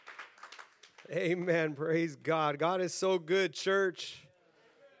Amen. Praise God. God is so good, church.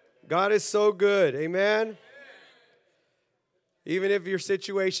 God is so good. Amen. Even if your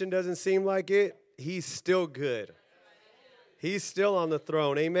situation doesn't seem like it, He's still good. He's still on the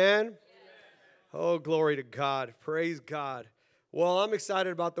throne. Amen. Oh, glory to God. Praise God. Well, I'm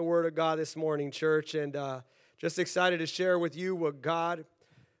excited about the Word of God this morning, church, and just excited to share with you what God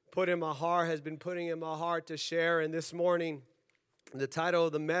put in my heart, has been putting in my heart to share. And this morning, the title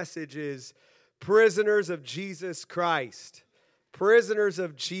of the message is Prisoners of Jesus Christ. Prisoners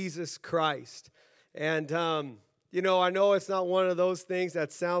of Jesus Christ. And, I know it's not one of those things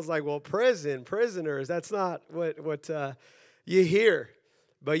that sounds like, well, prisoners. That's not what you hear.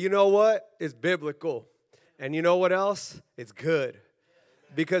 But you know what? It's biblical. And you know what else? It's good.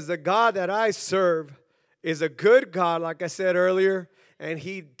 Because the God that I serve is a good God, like I said earlier, and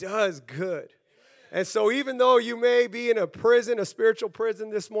He does good. And so even though you may be in a prison, a spiritual prison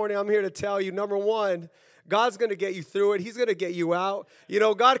this morning, I'm here to tell you, number one, God's going to get you through it. He's going to get you out. You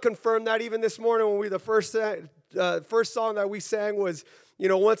know, God confirmed that even this morning when the first song that we sang was,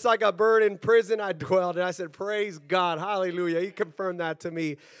 once like a bird in prison, I dwelled. And I said, praise God. Hallelujah. He confirmed that to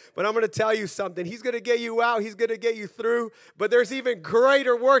me. But I'm going to tell you something. He's going to get you out. He's going to get you through. But there's even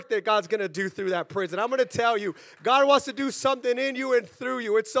greater work that God's going to do through that prison. I'm going to tell you, God wants to do something in you and through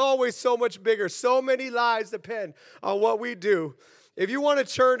you. It's always so much bigger. So many lives depend on what we do. If you want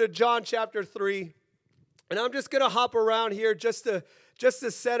to turn to John chapter 3, and I'm just going to hop around here just to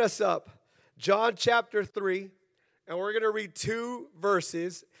set us up. John chapter 3. And we're going to read 2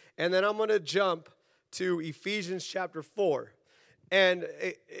 verses, and then I'm going to jump to Ephesians chapter 4. And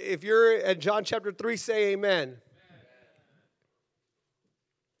if you're at John chapter 3, say amen. Amen.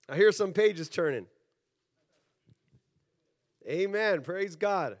 I hear some pages turning. Amen. Praise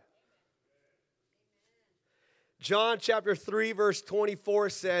God. John chapter 3, verse 24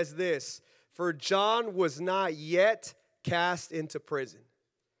 says this, "For John was not yet cast into prison."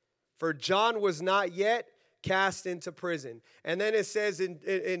 For John was not yet cast into prison. And then it says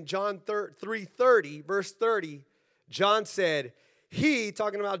in John 3:30, verse 30, John said, He,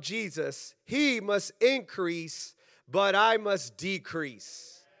 talking about Jesus, He must increase, but I must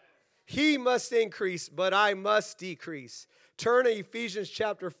decrease. He must increase, but I must decrease. Turn to Ephesians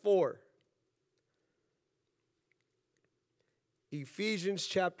chapter 4. Ephesians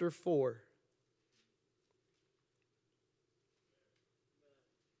chapter 4.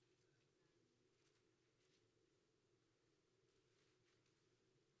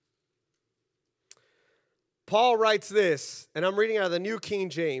 Paul writes this, and I'm reading out of the New King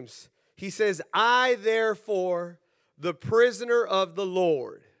James. He says, I, therefore, the prisoner of the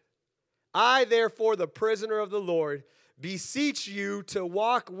Lord, beseech you to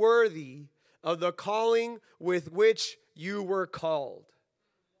walk worthy of the calling with which you were called.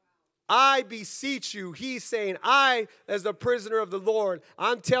 I beseech you. He's saying, I, as the prisoner of the Lord,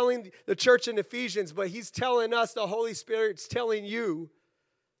 I'm telling the church in Ephesians, but he's telling us, the Holy Spirit's telling you,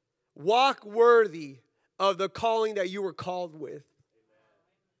 walk worthy of the calling that you were called with.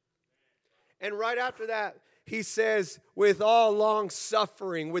 And right after that, he says, with all long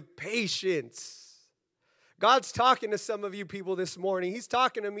suffering, with patience. God's talking to some of you people this morning. He's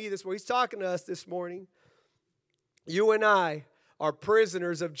talking to me this morning. He's talking to us this morning. You and I are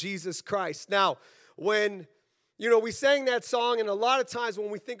prisoners of Jesus Christ. Now, when we sang that song, and a lot of times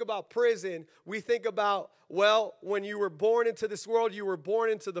when we think about prison, we think about, well, when you were born into this world, you were born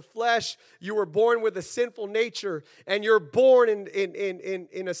into the flesh, you were born with a sinful nature, and you're born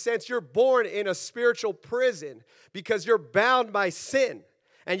in a sense, you're born in a spiritual prison because you're bound by sin.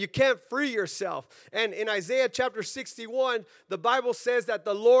 And you can't free yourself. And in Isaiah chapter 61, the Bible says that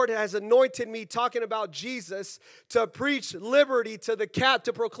the Lord has anointed me, talking about Jesus, to preach liberty to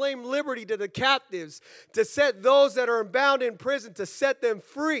to proclaim liberty to the captives, to set those that are bound in prison, to set them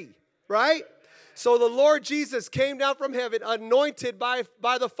free, right? So the Lord Jesus came down from heaven, anointed by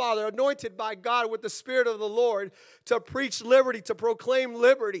the Father, anointed by God with the Spirit of the Lord, to preach liberty, to proclaim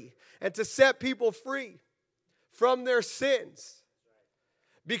liberty, and to set people free from their sins.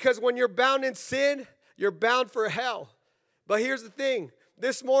 Because when you're bound in sin, you're bound for hell. But here's the thing.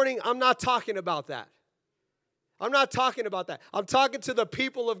 This morning, I'm not talking about that. I'm not talking about that. I'm talking to the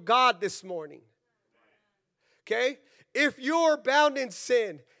people of God this morning. Okay? If you're bound in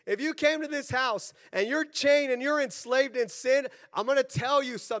sin, if you came to this house and you're chained and you're enslaved in sin, I'm going to tell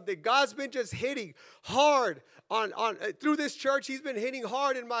you something. God's been just hitting hard on through this church. He's been hitting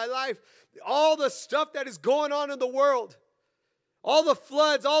hard in my life. All the stuff that is going on in the world. All the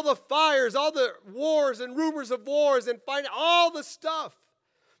floods, all the fires, all the wars and rumors of wars and fighting, all the stuff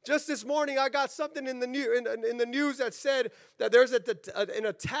Just this morning, I got something in the news that said that there's an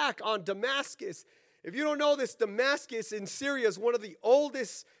attack on Damascus. If you don't know this, Damascus in Syria is one of the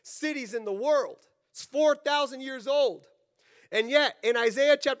oldest cities in the world. It's 4,000 years old. And yet, in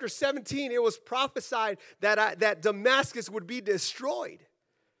Isaiah chapter 17, it was prophesied that Damascus would be destroyed.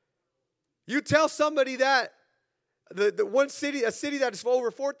 You tell somebody that the one city, a city that is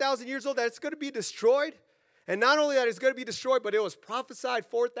over 4,000 years old, that it's going to be destroyed. And not only that it's going to be destroyed, but it was prophesied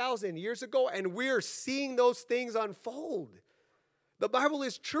 4,000 years ago, and we're seeing those things unfold. The Bible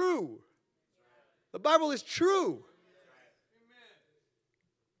is true. The Bible is true.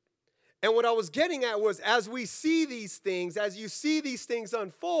 And what I was getting at was, as we see these things, as you see these things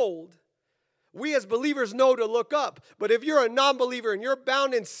unfold, we as believers know to look up. But if you're a non-believer and you're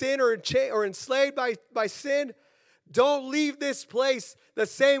bound in sin or enslaved by sin, don't leave this place the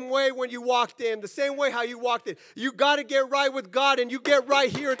same way when you walked in, the same way how you walked in. You got to get right with God, and you get right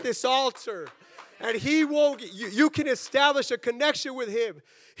here at this altar. And He will, you can establish a connection with Him.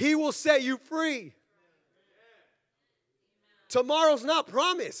 He will set you free. Tomorrow's not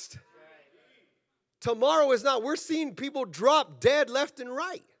promised. Tomorrow is not. We're seeing people drop dead left and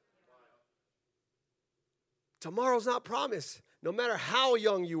right. Tomorrow's not promised, no matter how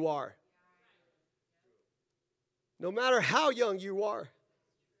young you are. No matter how young you are.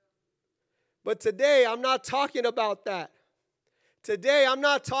 But today, I'm not talking about that. Today, I'm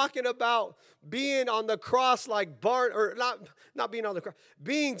not talking about being on the cross like not being on the cross,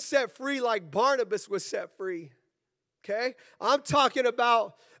 being set free like Barnabas was set free. Okay? I'm talking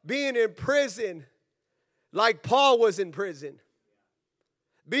about being in prison like Paul was in prison.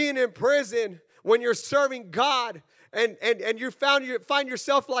 Being in prison when you're serving God and you find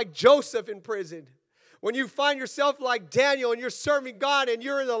yourself like Joseph in prison. When you find yourself like Daniel and you're serving God and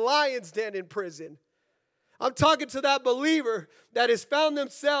you're in the lion's den in prison. I'm talking to that believer that has found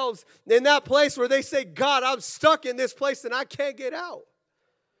themselves in that place where they say, God, I'm stuck in this place and I can't get out.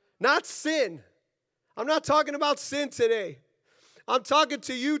 Not sin. I'm not talking about sin today. I'm talking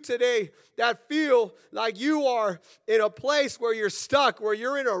to you today that feel like you are in a place where you're stuck, where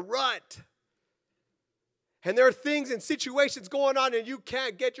you're in a rut. And there are things and situations going on and you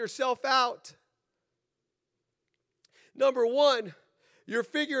can't get yourself out. Number one, you're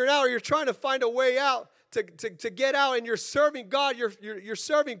figuring out, or you're trying to find a way out to get out, and you're serving God, you're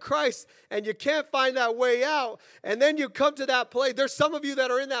serving Christ, and you can't find that way out. And then you come to that place. There's some of you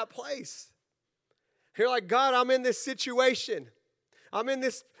that are in that place. You're like, God, I'm in this situation. I'm in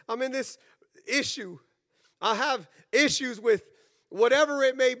this issue. I have issues with whatever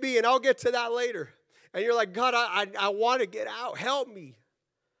it may be, and I'll get to that later. And you're like, God, I want to get out. Help me.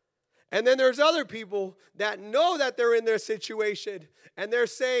 And then there's other people that know that they're in their situation, and they're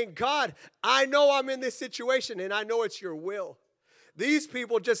saying, God, I know I'm in this situation, and I know it's your will. These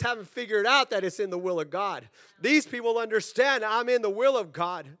people just haven't figured out that it's in the will of God. These people understand I'm in the will of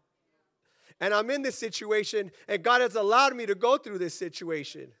God, and I'm in this situation, and God has allowed me to go through this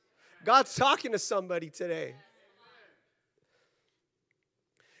situation. God's talking to somebody today.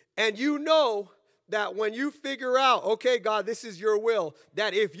 And you know that when you figure out, okay, God, this is your will,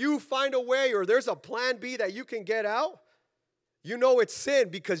 that if you find a way or there's a plan B that you can get out, you know it's sin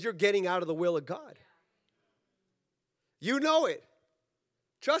because you're getting out of the will of God. You know it.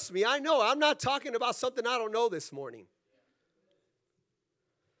 Trust me, I know. I'm not talking about something I don't know this morning.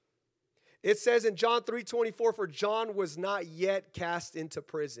 It says in John 3:24, for John was not yet cast into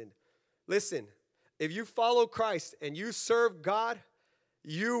prison. Listen, if you follow Christ and you serve God,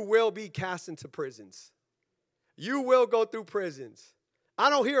 you will be cast into prisons. You will go through prisons.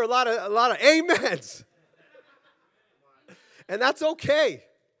 I don't hear a lot of amens. And that's okay.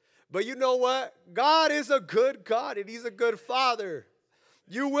 But you know what? God is a good God, and He's a good Father.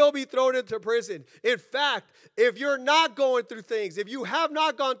 You will be thrown into prison. In fact, if you're not going through things, if you have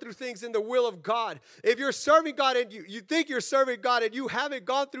not gone through things in the will of God, if you're serving God and you think you're serving God and you haven't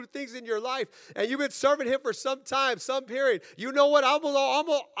gone through things in your life and you've been serving Him for some time, some period, you know what?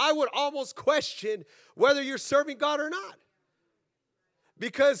 I would almost question whether you're serving God or not.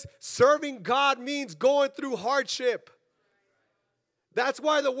 Because serving God means going through hardship. That's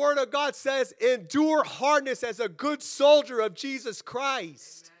why the Word of God says, endure hardness as a good soldier of Jesus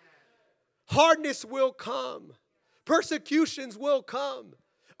Christ. Hardness will come. Persecutions will come.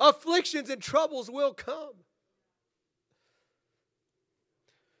 Afflictions and troubles will come.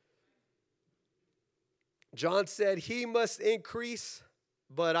 John said, He must increase,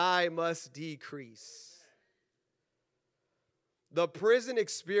 but I must decrease. The prison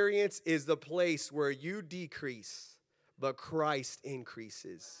experience is the place where you decrease, but Christ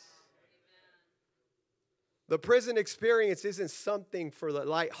increases. The prison experience isn't something for the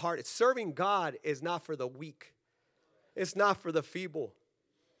lighthearted. Serving God is not for the weak. It's not for the feeble.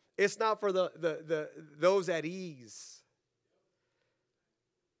 It's not for those at ease.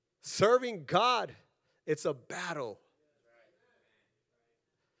 Serving God, it's a battle.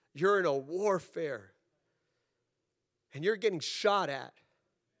 You're in a warfare. And you're getting shot at.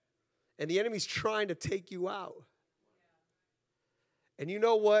 And the enemy's trying to take you out. And you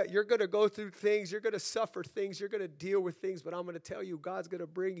know what? You're going to go through things. You're going to suffer things. You're going to deal with things. But I'm going to tell you, God's going to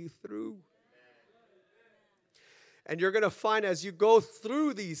bring you through. And you're going to find as you go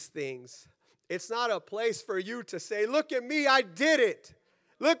through these things, it's not a place for you to say, look at me, I did it.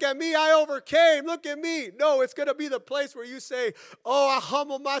 Look at me, I overcame. Look at me. No, it's going to be the place where you say, oh, I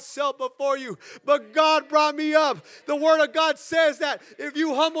humble myself before you, but God brought me up. The Word of God says that if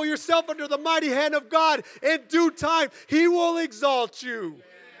you humble yourself under the mighty hand of God, in due time, He will exalt you.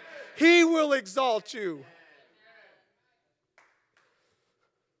 He will exalt you.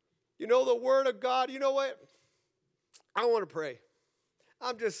 You know the Word of God, you know what? I want to pray.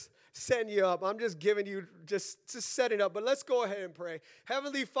 I'm just setting you up. I'm just giving you, just setting up. But let's go ahead and pray.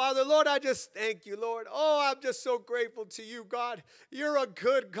 Heavenly Father, Lord, I just thank you, Lord. Oh, I'm just so grateful to you, God. You're a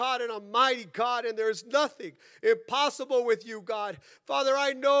good God and a mighty God, and there's nothing impossible with you, God. Father,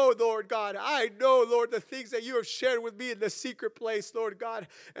 I know, Lord God, Lord, the things that you have shared with me in the secret place, Lord God.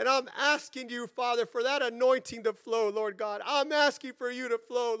 And I'm asking you, Father, for that anointing to flow, Lord God. I'm asking for you to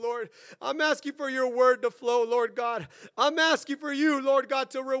flow, Lord. I'm asking for your word to flow, Lord God. I'm asking for you, Lord God,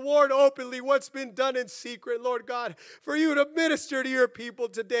 to reward openly what's been done in secret, Lord God, for you to minister to your people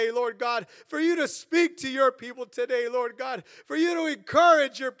today, Lord God, for you to speak to your people today, Lord God, for you to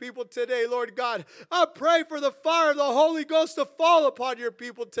encourage your people today, Lord God. I pray for the fire of the Holy Ghost to fall upon your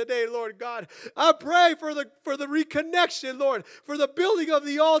people today, Lord God. I pray for the reconnection, Lord, for the building of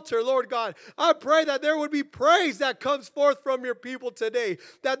the altar, Lord God. I pray that there would be praise that comes forth from your people today,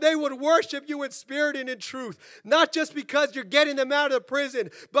 that they would worship you in spirit and in truth, not just because you're getting them out of the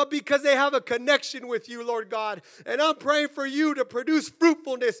prison, but because they have a connection with you, Lord God. And I'm praying for you to produce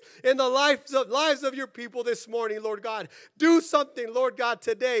fruitfulness in the lives of your people this morning, Lord God. Do something, Lord God,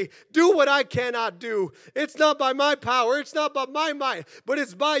 today. Do what I cannot do. It's not by my power. It's not by my might, but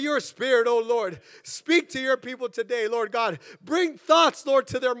it's by your Spirit, oh Lord. Speak to your people today, Lord God. Bring thoughts, Lord,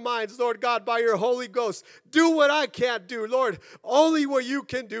 to their minds, Lord God, by your Holy Ghost. Do what I can't do, Lord. Only what you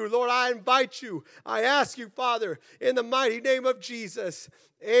can do, Lord. I invite you. I ask you, Father, in the mighty name of Jesus.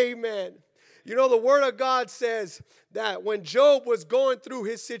 Amen. You know, the Word of God says that when Job was going through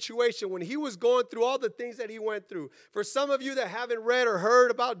his situation, when he was going through all the things that he went through, for some of you that haven't read or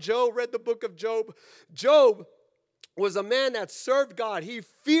heard about Job, read the book of Job, Job was a man that served God. He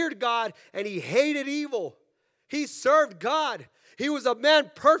feared God and he hated evil. He served God. He was a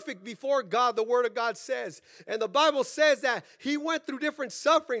man perfect before God, the Word of God says. And the Bible says that he went through different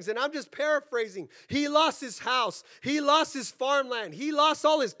sufferings, and I'm just paraphrasing. He lost his house. He lost his farmland. He lost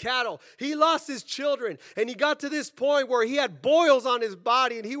all his cattle. He lost his children. And he got to this point where he had boils on his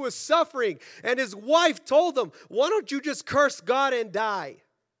body, and he was suffering. And his wife told him, why don't you just curse God and die?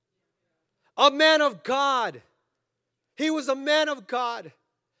 A man of God. He was a man of God.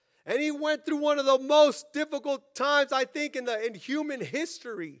 And he went through one of the most difficult times, I think, in human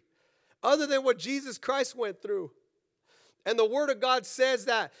history, other than what Jesus Christ went through. And the Word of God says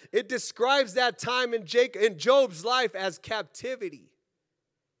that it describes that time in Job's life as captivity.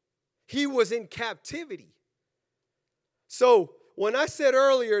 He was in captivity. So when I said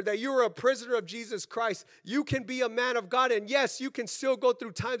earlier that you were a prisoner of Jesus Christ, you can be a man of God. And yes, you can still go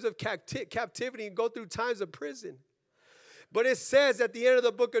through times of captivity and go through times of prison. But it says at the end of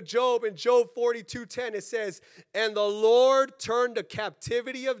the book of Job, in Job 42:10, it says, and the Lord turned the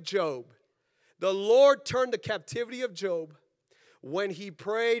captivity of Job. The Lord turned the captivity of Job when he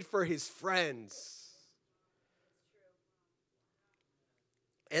prayed for his friends.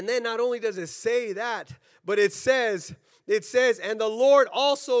 And then not only does it say that, but it says, and the Lord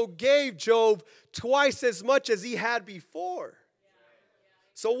also gave Job twice as much as he had before.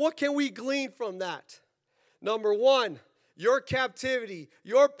 So what can we glean from that? Number one, your captivity,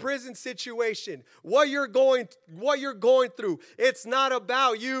 your prison situation, what you're going through, it's not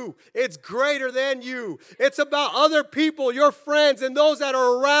about you. It's greater than you. It's about other people, your friends, and those that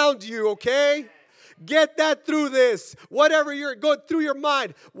are around you, okay? Get that through this. Whatever you're going through your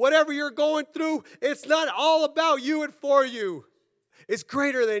mind, whatever you're going through, it's not all about you and for you. It's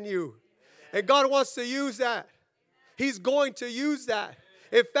greater than you. And God wants to use that. He's going to use that.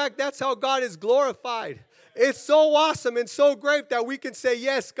 In fact, that's how God is glorified. It's so awesome and so great that we can say,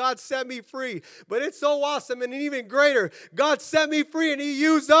 yes, God set me free. But it's so awesome and even greater. God set me free and He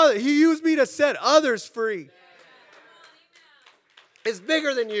used me to set others free. It's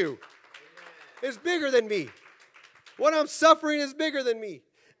bigger than you. It's bigger than me. What I'm suffering is bigger than me.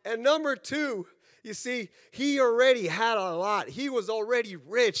 And number two, you see, he already had a lot. He was already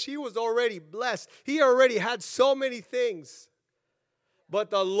rich. He was already blessed. He already had so many things. But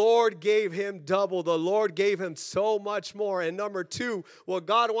the Lord gave him double. The Lord gave him so much more. And number two, what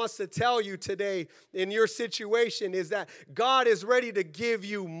God wants to tell you today in your situation is that God is ready to give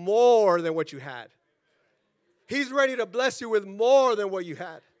you more than what you had. He's ready to bless you with more than what you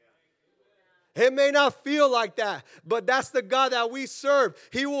had. It may not feel like that, but that's the God that we serve.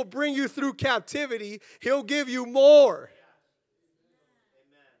 He will bring you through captivity. He'll give you more.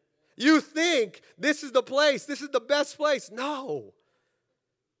 You think this is the place, this is the best place. No.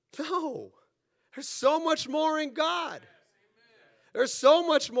 No. There's so much more in God. There's so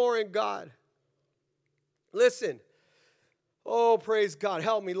much more in God. Listen. Oh, praise God.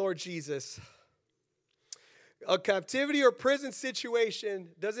 Help me, Lord Jesus. A captivity or prison situation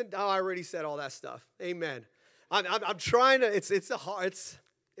doesn't, I already said all that stuff. Amen. I'm trying to,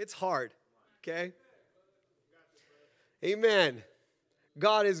 it's hard. Okay? Amen.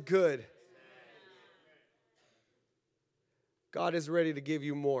 God is good. God is ready to give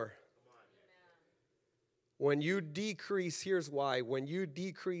you more. When you decrease, here's why. When you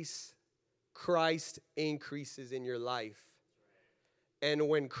decrease, Christ increases in your life. And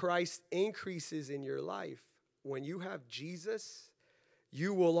when Christ increases in your life, when you have Jesus,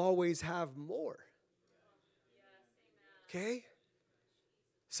 you will always have more. Okay?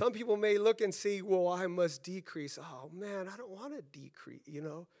 Some people may look and see, well, I must decrease. Oh, man, I don't want to decrease, you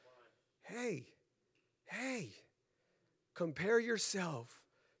know. Hey. Compare yourself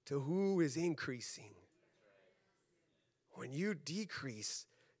to who is increasing. When you decrease,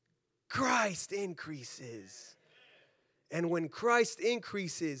 Christ increases. And when Christ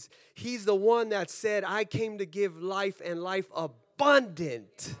increases, He's the one that said, I came to give life and life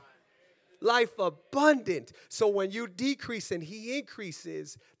abundant. Life abundant. So when you decrease and He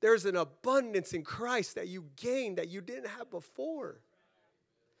increases, there's an abundance in Christ that you gain that you didn't have before.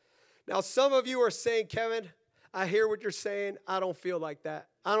 Now, some of you are saying, Kevin, I hear what you're saying. I don't feel like that.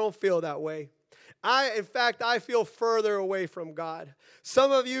 I don't feel that way. In fact, I feel further away from God.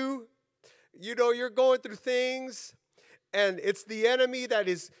 Some of you, you're going through things, and it's the enemy that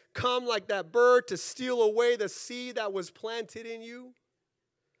is come like that bird to steal away the seed that was planted in you.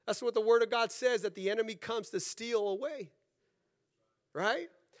 That's what the Word of God says, that the enemy comes to steal away. Right?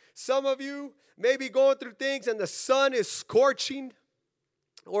 Some of you may be going through things and the sun is scorching,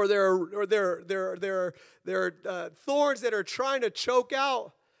 or there are thorns that are trying to choke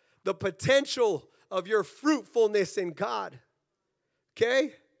out the potential of your fruitfulness in God.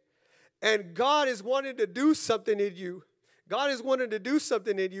 Okay? And God is wanting to do something in you. God is wanting to do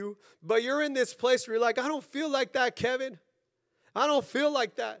something in you, but you're in this place where you're like, I don't feel like that, Kevin. I don't feel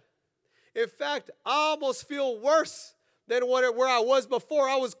like that. In fact, I almost feel worse than where I was before.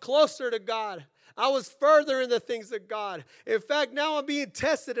 I was closer to God. I was further in the things of God. In fact, now I'm being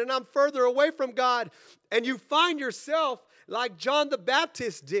tested and I'm further away from God. And you find yourself like John the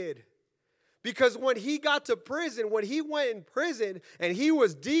Baptist did. Because when he got to prison, when he went in prison and he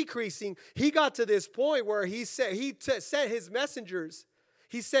was decreasing, he got to this point where he sent his messengers,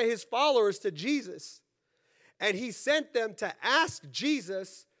 he sent his followers to Jesus. And he sent them to ask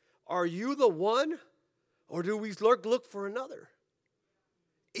Jesus, are you the one, or do we look for another?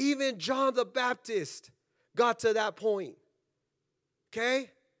 Even John the Baptist got to that point. Okay?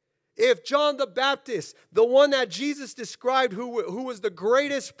 If John the Baptist, the one that Jesus described who was the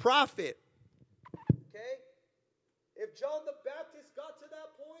greatest prophet, okay? If John the Baptist got to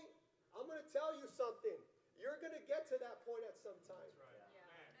that point, I'm going to tell you something. You're going to get to that point at some time.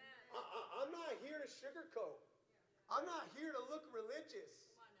 I'm not here to sugarcoat. I'm not here to look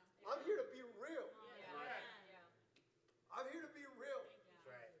religious. I'm here to be real. I'm here to be real.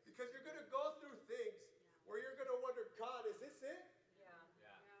 Because you're going to go through things where you're going to wonder, God, is this it?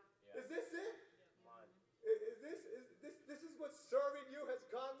 Is this it? This is what serving you has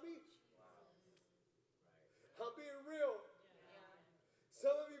gotten me? I'm being real.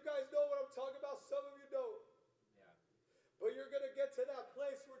 Some of you guys know what I'm talking about. Some of you don't. But you're going to get to that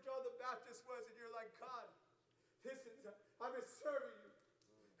place where John the Baptist was, and you're like, God, I've been serving you.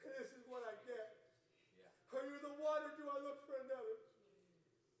 And this is what I get. Are you the one, or do I look for another?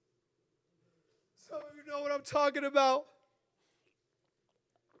 Some of you know what I'm talking about.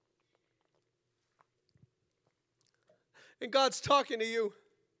 And God's talking to you.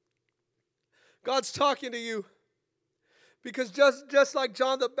 God's talking to you. Because just like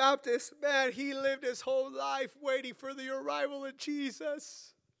John the Baptist, man, he lived his whole life waiting for the arrival of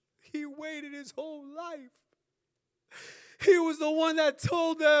Jesus. He waited his whole life. He was the one that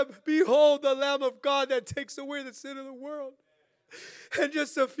told them, behold, the Lamb of God that takes away the sin of the world. And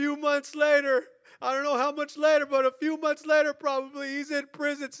just a few months later, I don't know how much later, but a few months later probably, he's in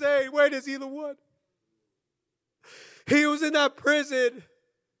prison saying, wait, is he the one? He was in that prison.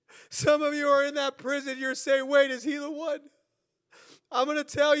 Some of you are in that prison. You're saying, wait, is he the one? I'm going to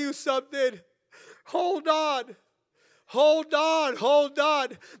tell you something. Hold on. Hold on, hold on.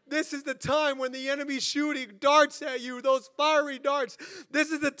 This is the time when the enemy's shooting darts at you, those fiery darts. This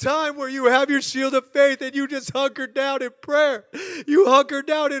is the time where you have your shield of faith and you just hunker down in prayer. You hunker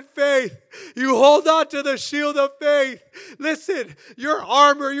down in faith. You hold on to the shield of faith. Listen, your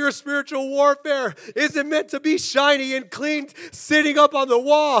armor, your spiritual warfare isn't meant to be shiny and clean sitting up on the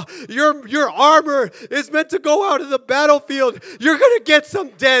wall. Your armor is meant to go out in the battlefield. You're going to get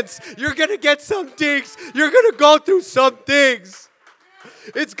some dents. You're going to get some dings. You're going to go through some things.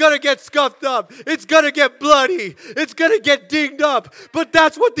 It's going to get scuffed up. It's going to get bloody. It's going to get dinged up. But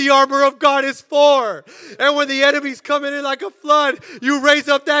that's what the armor of God is for. And when the enemy's coming in like a flood, you raise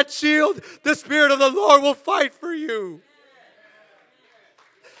up that shield. The Spirit of the Lord will fight for you.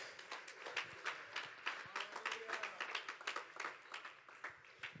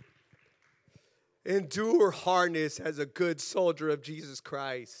 Endure hardness as a good soldier of Jesus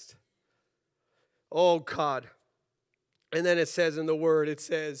Christ. Oh, God. And then it says in the word, it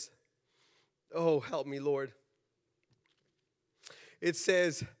says, oh, help me, Lord. It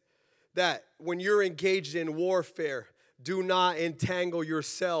says that when you're engaged in warfare, do not entangle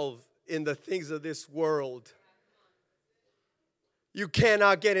yourself in the things of this world. You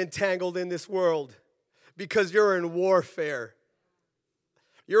cannot get entangled in this world because you're in warfare.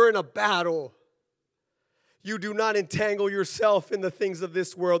 You're in a battle. You do not entangle yourself in the things of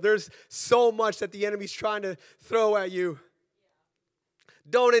this world. There's so much that the enemy's trying to throw at you.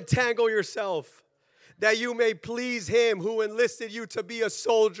 Don't entangle yourself, that you may please him who enlisted you to be a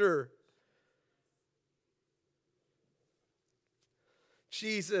soldier.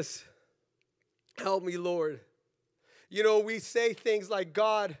 Jesus, help me, Lord. You know, we say things like,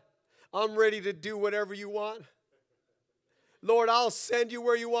 God, I'm ready to do whatever you want. Lord, I'll send you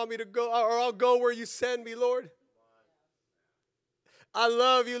where you want me to go, or I'll go where you send me, Lord. I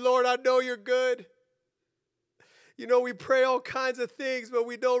love you, Lord. I know you're good. You know, we pray all kinds of things, but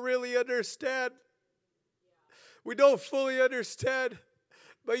we don't really understand. We don't fully understand.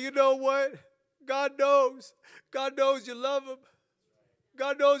 But you know what? God knows. God knows you love him.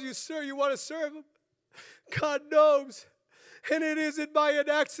 God knows you want to serve him. God knows. And it isn't by an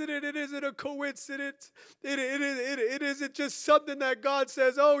accident. It isn't a coincidence. It isn't just something that God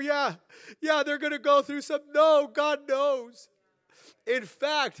says, oh, yeah, they're going to go through something. No, God knows. In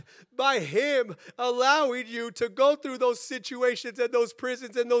fact, by him allowing you to go through those situations and those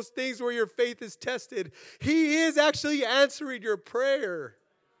prisons and those things where your faith is tested, he is actually answering your prayer.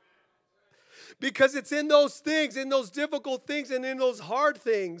 Because it's in those things, in those difficult things, and in those hard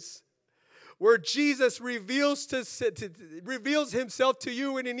things where Jesus reveals himself to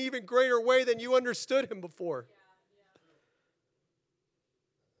you in an even greater way than you understood him before.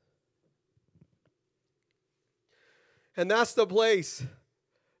 And that's the place,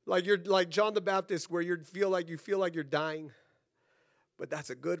 like John the Baptist, where you feel like you're dying. But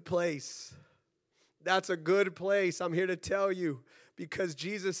that's a good place. That's a good place. I'm here to tell you, because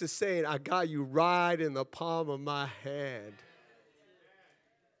Jesus is saying, I got you right in the palm of my hand.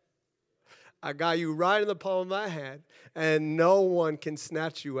 I got you right in the palm of my hand, and no one can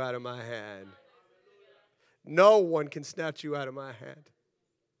snatch you out of my hand. No one can snatch you out of my hand.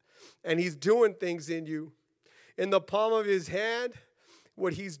 And he's doing things in you. In the palm of his hand,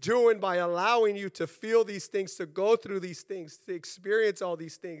 what he's doing by allowing you to feel these things, to go through these things, to experience all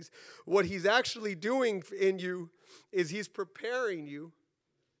these things, what he's actually doing in you is he's preparing you,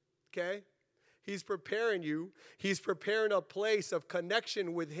 okay? He's preparing you. He's preparing a place of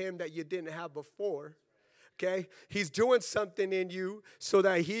connection with him that you didn't have before. Okay? He's doing something in you so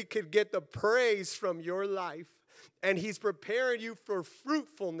that he could get the praise from your life. And he's preparing you for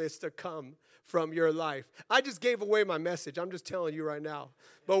fruitfulness to come from your life. I just gave away my message. I'm just telling you right now.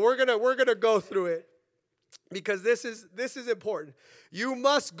 But we're gonna go through it because this is important. You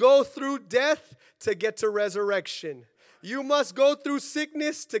must go through death to get to resurrection. You must go through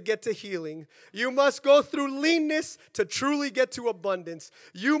sickness to get to healing. You must go through leanness to truly get to abundance.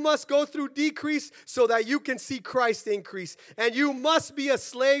 You must go through decrease so that you can see Christ increase. And you must be a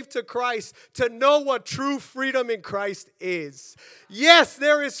slave to Christ to know what true freedom in Christ is. Yes,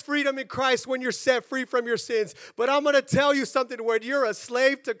 there is freedom in Christ when you're set free from your sins. But I'm going to tell you something. When you're a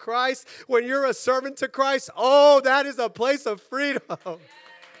slave to Christ, when you're a servant to Christ, oh, that is a place of freedom.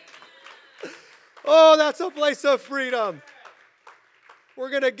 Oh, that's a place of freedom. We're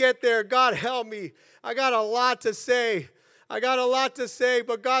going to get there. God help me. I got a lot to say.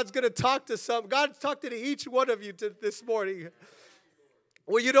 But God's going to talk to some. God's talking to each one of you this morning.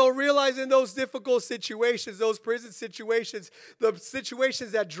 Well, you don't realize in those difficult situations, those prison situations, the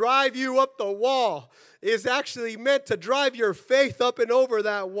situations that drive you up the wall is actually meant to drive your faith up and over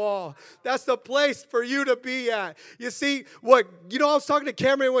that wall. That's the place for you to be at. You see, I was talking to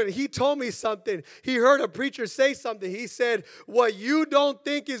Cameron when he told me something. He heard a preacher say something. He said, what you don't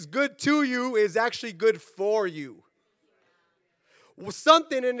think is good to you is actually good for you.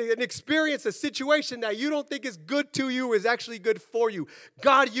 Something, an experience, a situation that you don't think is good to you is actually good for you.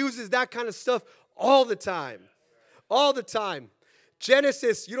 God uses that kind of stuff all the time. All the time.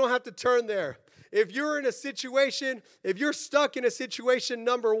 Genesis, you don't have to turn there. If you're in a situation, if you're stuck in a situation,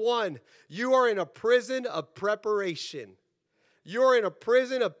 number one, you are in a prison of preparation. You're in a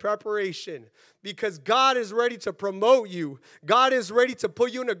prison of preparation because God is ready to promote you. God is ready to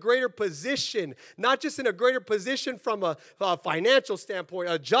put you in a greater position, not just in a greater position from a financial standpoint,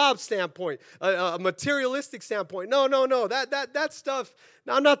 a job standpoint, a materialistic standpoint. No. That stuff,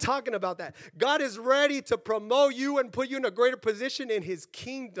 no, I'm not talking about that. God is ready to promote you and put you in a greater position in his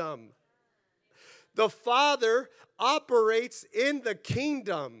kingdom. The Father operates in the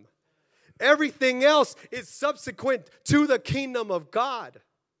kingdom. Everything else is subsequent to the kingdom of God.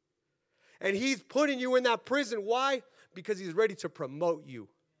 And he's putting you in that prison. Why? Because he's ready to promote you.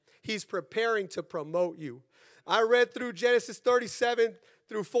 He's preparing to promote you. I read through Genesis 37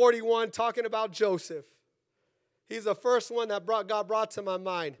 through 41 talking about Joseph. He's the first one that God brought to my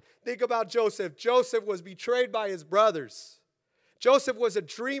mind. Think about Joseph. Joseph was betrayed by his brothers. Joseph was a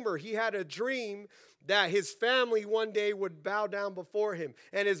dreamer. He had a dream that his family one day would bow down before him,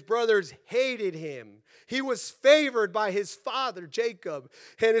 and his brothers hated him. He was favored by his father, Jacob,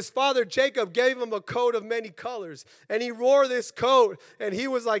 and his father, Jacob, gave him a coat of many colors, and he wore this coat, and he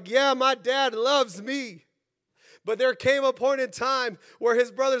was like, yeah, my dad loves me. But there came a point in time where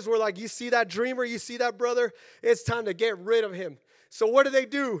his brothers were like, you see that dreamer, you see that brother? It's time to get rid of him. So what did they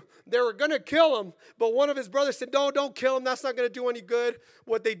do? They were going to kill him, but one of his brothers said, no, don't kill him. That's not going to do any good.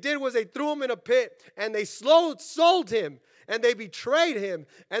 What they did was they threw him in a pit, and they sold him, and they betrayed him,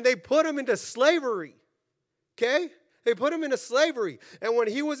 and they put him into slavery. Okay? They put him into slavery. And when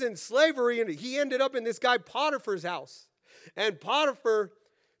he was in slavery, he ended up in this guy Potiphar's house. And Potiphar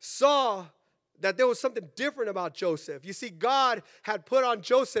saw that there was something different about Joseph. You see, God had put on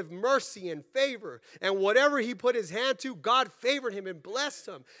Joseph mercy and favor. And whatever he put his hand to, God favored him and blessed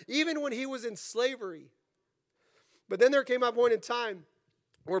him, even when he was in slavery. But then there came a point in time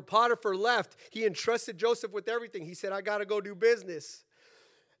where Potiphar left. He entrusted Joseph with everything. He said, I got to go do business.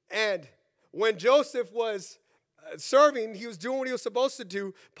 And when Joseph was serving, he was doing what he was supposed to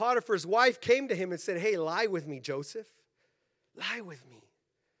do. Potiphar's wife came to him and said, hey, lie with me, Joseph. Lie with me.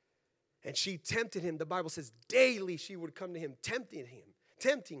 And she tempted him. The Bible says daily she would come to him, tempting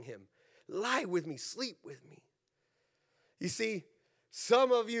him. Lie with me, sleep with me. You see,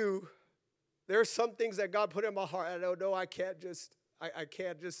 some of you, there are some things that God put in my heart. I don't know, I can't just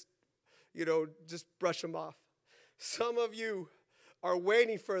brush them off. Some of you are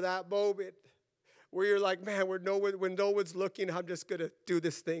waiting for that moment where you're like, man, when no one's looking, I'm just going to do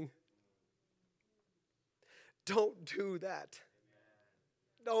this thing. Don't do that.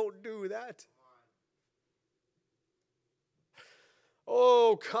 Don't do that.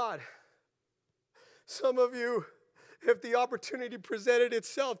 Oh, God. Some of you, if the opportunity presented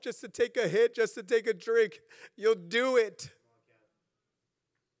itself just to take a hit, just to take a drink, you'll do it.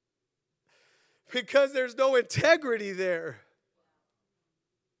 Because there's no integrity there.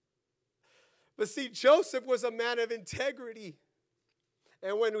 But see, Joseph was a man of integrity.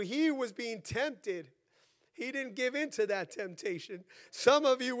 And when he was being tempted, he didn't give in to that temptation. Some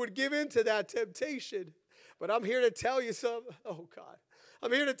of you would give in to that temptation. But I'm here to tell you something. Oh, God.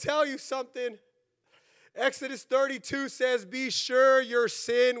 I'm here to tell you something. Exodus 32 says, be sure your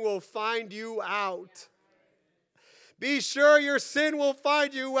sin will find you out. Be sure your sin will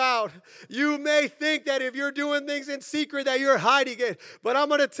find you out. You may think that if you're doing things in secret that you're hiding it. But I'm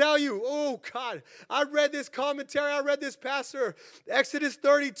going to tell you, oh God, I read this commentary. I read this pastor, Exodus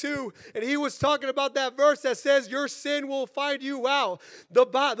 32, and he was talking about that verse that says your sin will find you out.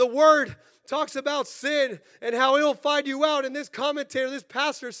 The word talks about sin and how it'll find you out. And this commentator, this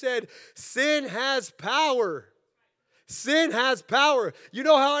pastor said, sin has power. Sin has power. You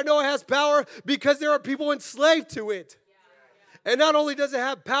know how I know it has power? Because there are people enslaved to it. And not only does it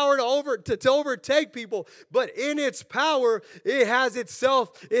have power to overtake people, but in its power, it has in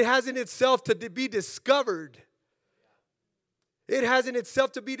itself to be discovered. It has in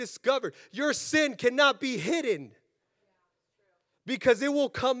itself to be discovered. Your sin cannot be hidden because it will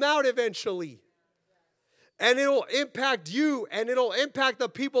come out eventually. And it'll impact you, and it'll impact the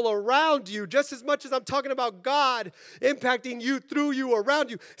people around you. Just as much as I'm talking about God impacting you, through you,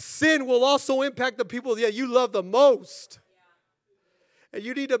 around you, sin will also impact the people that you love the most. And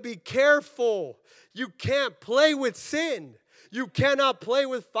you need to be careful. You can't play with sin. You cannot play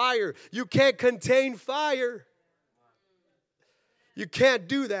with fire. You can't contain fire. You can't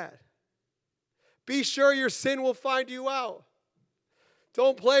do that. Be sure your sin will find you out.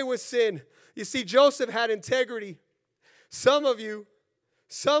 Don't play with sin. You see, Joseph had integrity. Some of you,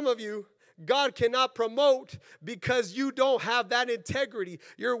 God cannot promote because you don't have that integrity.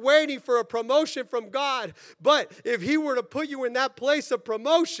 You're waiting for a promotion from God. But if he were to put you in that place of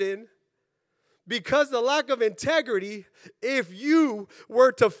promotion, because of the lack of integrity, if you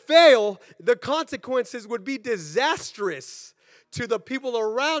were to fail, the consequences would be disastrous to the people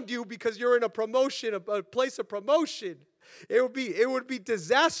around you because you're in a place of promotion. It would be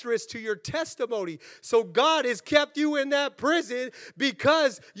disastrous to your testimony. So God has kept you in that prison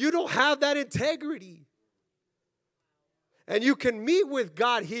because you don't have that integrity. And you can meet with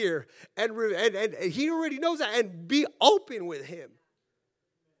God here, and he already knows that, and be open with him.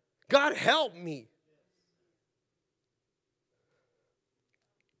 God, help me.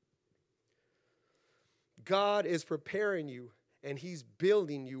 God is preparing you, and he's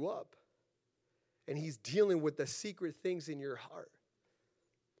building you up. And he's dealing with the secret things in your heart.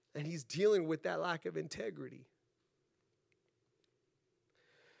 And he's dealing with that lack of integrity.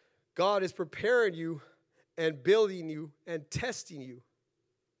 God is preparing you and building you and testing you.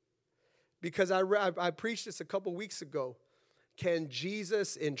 Because I preached this a couple weeks ago. Can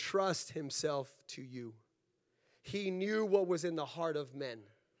Jesus entrust himself to you? He knew what was in the heart of men.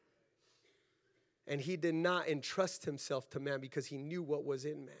 And he did not entrust himself to man because he knew what was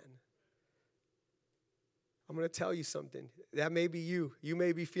in man. I'm going to tell you something. That may be you. You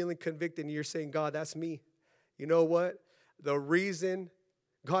may be feeling convicted and you're saying, God, that's me. You know what? The reason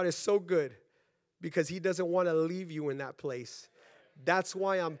God is so good because he doesn't want to leave you in that place. That's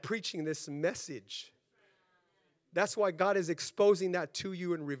why I'm preaching this message. That's why God is exposing that to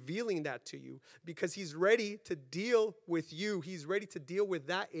you and revealing that to you, because he's ready to deal with you. He's ready to deal with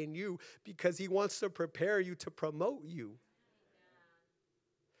that in you because he wants to prepare you to promote you.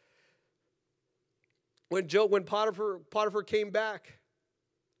 When Potiphar came back,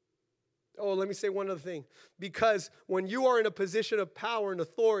 let me say one other thing. Because when you are in a position of power and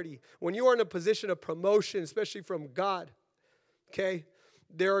authority, when you are in a position of promotion, especially from God, okay,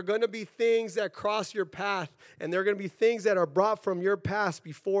 there are going to be things that cross your path, and there are going to be things that are brought from your past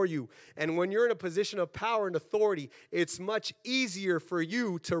before you. And when you're in a position of power and authority, it's much easier for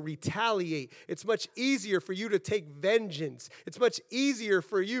you to retaliate. It's much easier for you to take vengeance. It's much easier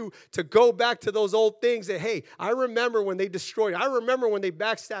for you to go back to those old things that, hey, I remember when they destroyed. I remember when they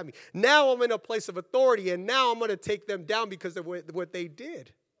backstabbed me. Now I'm in a place of authority, and now I'm going to take them down because of what they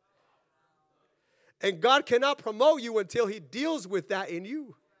did. And God cannot promote you until he deals with that in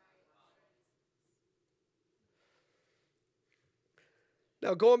you.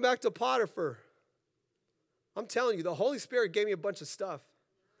 Now, going back to Potiphar, I'm telling you, the Holy Spirit gave me a bunch of stuff.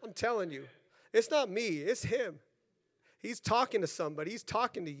 I'm telling you. It's not me. It's him. He's talking to somebody. He's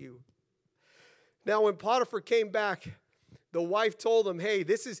talking to you. Now, when Potiphar came back, the wife told him, hey,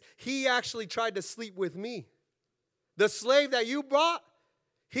 he actually tried to sleep with me. The slave that you brought,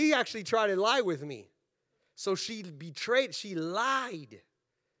 he actually tried to lie with me. So she betrayed, she lied.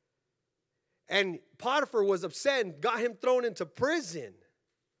 And Potiphar was upset and got him thrown into prison.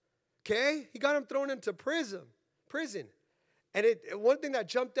 Okay? He got him thrown into prison. And one thing that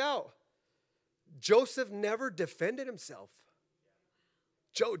jumped out, Joseph never defended himself.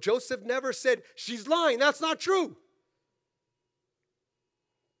 Joseph never said, she's lying, that's not true.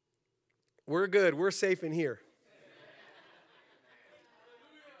 We're good, we're safe in here.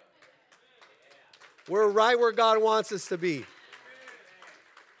 We're right where God wants us to be.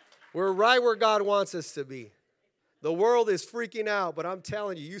 We're right where God wants us to be. The world is freaking out, but I'm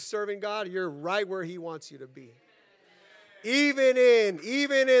telling you, you serving God, you're right where he wants you to be. Even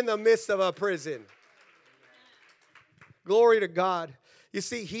in the midst of a prison. Glory to God. You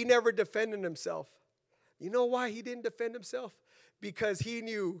see, he never defended himself. You know why he didn't defend himself? Because he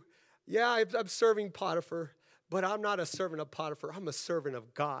knew, yeah, I'm serving Potiphar, but I'm not a servant of Potiphar. I'm a servant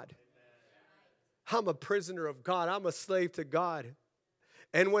of God. I'm a prisoner of God. I'm a slave to God.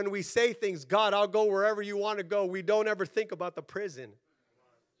 And when we say things, God, I'll go wherever you want to go, we don't ever think about the prison.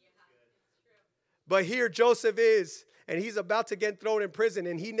 But here Joseph is, and he's about to get thrown in prison,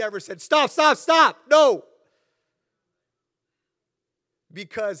 and he never said, stop, no.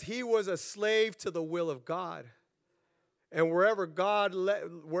 Because he was a slave to the will of God. And wherever God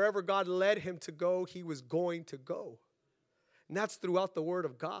led him to go, he was going to go. And that's throughout the Word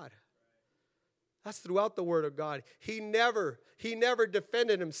of God. That's throughout the Word of God. He never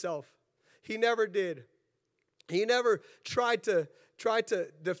defended himself. He never did. He never tried to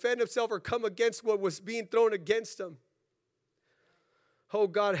defend himself or come against what was being thrown against him. Oh,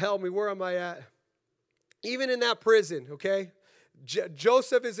 God, help me. Where am I at? Even in that prison, okay?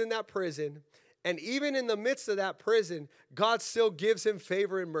 Joseph is in that prison. And even in the midst of that prison, God still gives him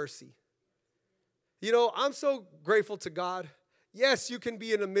favor and mercy. You know, I'm so grateful to God. Yes, you can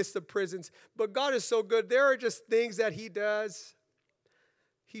be in the midst of prisons, but God is so good. There are just things that he does.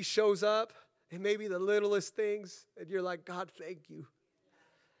 He shows up, and maybe the littlest things, and you're like, God, thank you.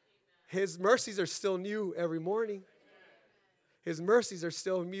 His mercies are still new every morning. His mercies are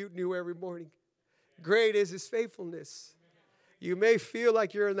still new every morning. Great is his faithfulness. You may feel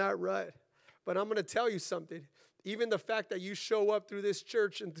like you're in that rut, but I'm going to tell you something. Even the fact that you show up through this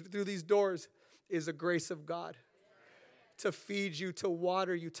church and through these doors is a grace of God. To feed you, to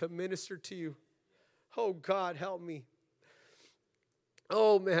water you, to minister to you. Oh, God, help me.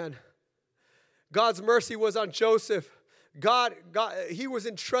 Oh, man. God's mercy was on Joseph. God, he was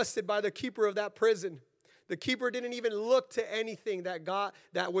entrusted by the keeper of that prison. The keeper didn't even look to anything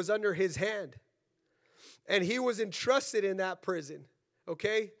that was under his hand. And he was entrusted in that prison,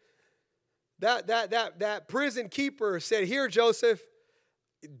 okay? That prison keeper said, here, Joseph,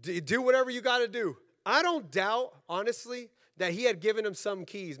 do whatever you got to do. I don't doubt, honestly, that he had given him some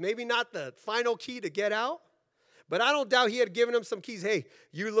keys. Maybe not the final key to get out, but I don't doubt he had given him some keys. Hey,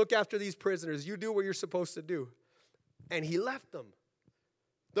 you look after these prisoners. You do what you're supposed to do. And he left them.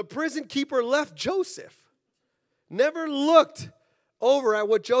 The prison keeper left Joseph. Never looked over at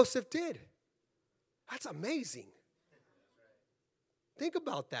what Joseph did. That's amazing. Think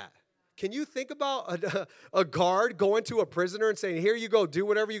about that. Can you think about a guard going to a prisoner and saying, here you go, do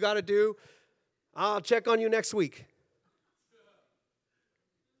whatever you got to do. I'll check on you next week.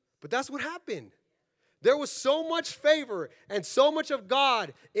 But that's what happened. There was so much favor and so much of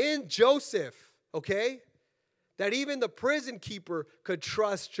God in Joseph, okay, that even the prison keeper could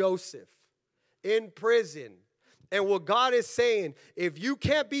trust Joseph in prison. And what God is saying, if you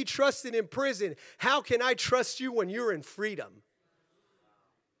can't be trusted in prison, how can I trust you when you're in freedom?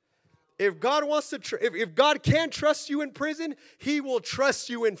 If God wants to, if God can trust you in prison, he will trust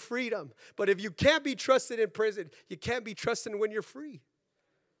you in freedom. But if you can't be trusted in prison, you can't be trusted when you're free.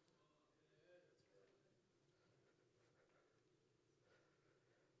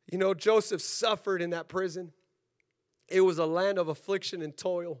 You know, Joseph suffered in that prison. It was a land of affliction and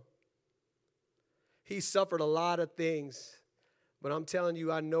toil. He suffered a lot of things. But I'm telling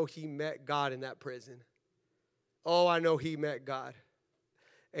you, I know he met God in that prison. Oh, I know he met God.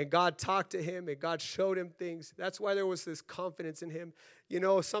 And God talked to him, and God showed him things. That's why there was this confidence in him. You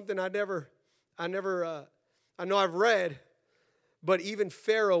know, something I know I've read, but even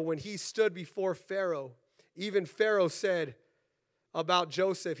Pharaoh, when he stood before Pharaoh, even Pharaoh said about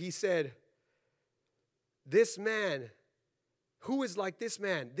Joseph, he said, this man, who is like this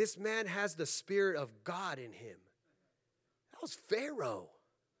man? This man has the Spirit of God in him. That was Pharaoh.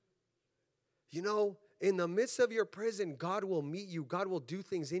 You know, in the midst of your prison, God will meet you. God will do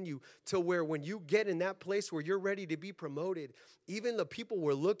things in you to where when you get in that place where you're ready to be promoted, even the people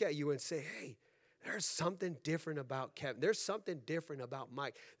will look at you and say, hey, there's something different about Kevin. There's something different about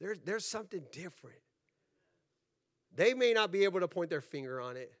Mike. There's something different. They may not be able to point their finger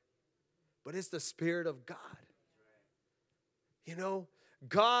on it, but it's the Spirit of God. You know,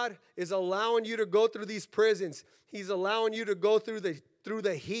 God is allowing you to go through these prisons. He's allowing you to go through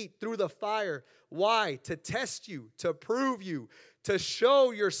the heat, through the fire. Why? To test you, to prove you, to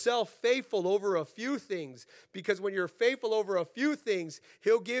show yourself faithful over a few things. Because when you're faithful over a few things,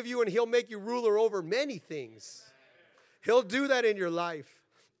 he'll give you and he'll make you ruler over many things. He'll do that in your life.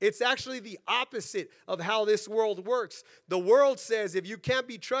 It's actually the opposite of how this world works. The world says if you can't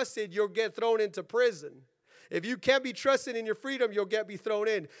be trusted, you'll get thrown into prison. If you can't be trusted in your freedom, you'll be thrown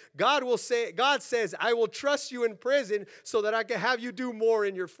in. God says, I will trust you in prison so that I can have you do more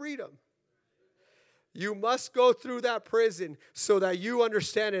in your freedom. You must go through that prison so that you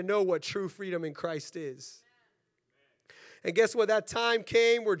understand and know what true freedom in Christ is. And guess what? That time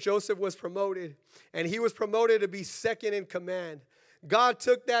came where Joseph was promoted, and he was promoted to be second in command. God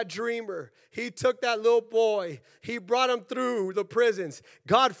took that dreamer. He took that little boy. He brought him through the prisons.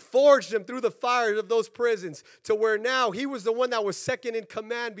 God forged him through the fires of those prisons to where now he was the one that was second in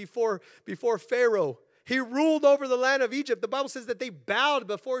command before Pharaoh. He ruled over the land of Egypt. The Bible says that they bowed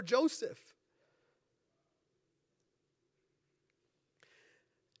before Joseph.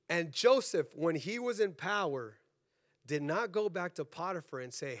 And Joseph, when he was in power, did not go back to Potiphar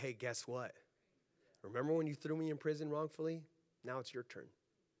and say, hey, guess what? Remember when you threw me in prison wrongfully? Now it's your turn.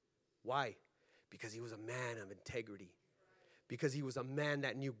 Why? Because he was a man of integrity. Because he was a man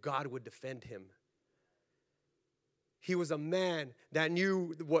that knew God would defend him. He was a man that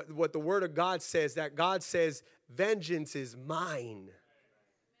knew what the word of God says, that God says, vengeance is mine.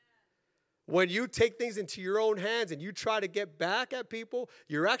 When you take things into your own hands and you try to get back at people,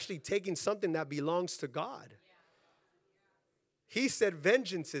 you're actually taking something that belongs to God. He said,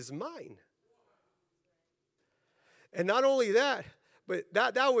 vengeance is mine. And not only that, but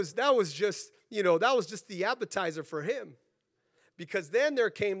that was just the appetizer for him. Because then there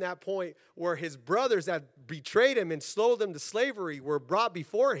came that point where his brothers that betrayed him and sold him to slavery were brought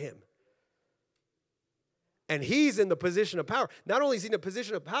before him. And he's in the position of power. Not only is he in a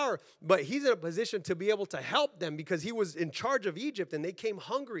position of power, but he's in a position to be able to help them because he was in charge of Egypt and they came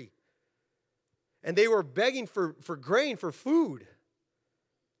hungry. And they were begging for grain, for food.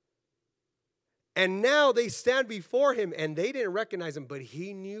 And now they stand before him and they didn't recognize him, but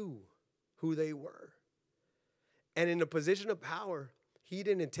he knew who they were. And in a position of power, he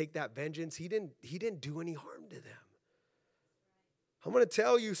didn't take that vengeance. He didn't do any harm to them. I'm going to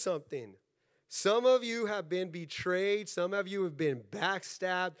tell you something. Some of you have been betrayed. Some of you have been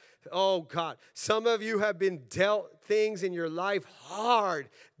backstabbed. Oh, God. Some of you have been dealt things in your life, hard,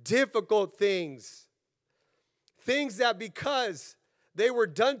 difficult things. Things that because they were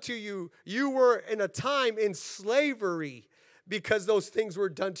done to you, you were in a time in slavery because those things were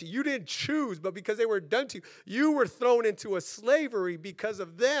done to you. You didn't choose, but because they were done to you, you were thrown into a slavery because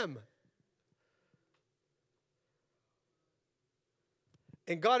of them.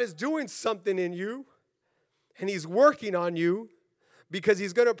 And God is doing something in you, and he's working on you because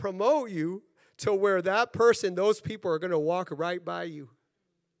he's going to promote you to where that person, those people are going to walk right by you.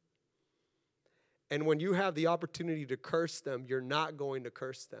 And when you have the opportunity to curse them, you're not going to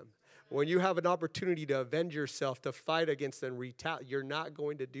curse them. When you have an opportunity to avenge yourself, to fight against them, you're not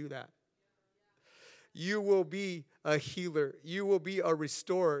going to do that. You will be a healer. You will be a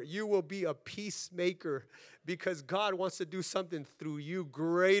restorer. You will be a peacemaker because God wants to do something through you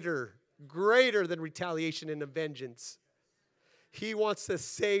greater than retaliation and vengeance. He wants to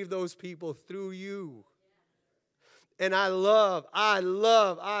save those people through you. And I love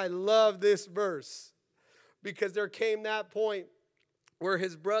this verse because there came that point where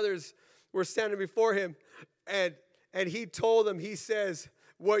his brothers were standing before him and he told them, he says,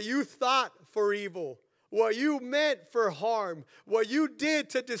 what you thought for evil, what you meant for harm, what you did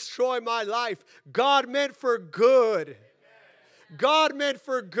to destroy my life, God meant for good. God meant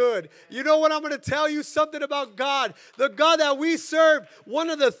for good. You know what? I'm going to tell you something about God. The God that we serve, one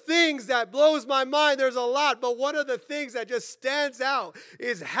of the things that blows my mind, there's a lot, but one of the things that just stands out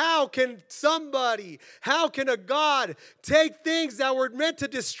is how can a God take things that were meant to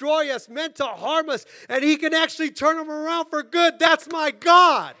destroy us, meant to harm us, and he can actually turn them around for good? That's my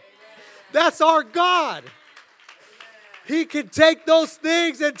God. That's our God. He can take those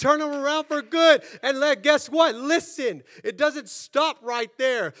things and turn them around for good. And guess what? Listen, it doesn't stop right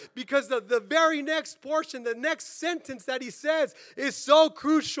there because the very next portion, the next sentence that he says is so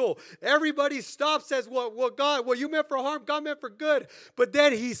crucial. Everybody stops, says, what you meant for harm, God meant for good. But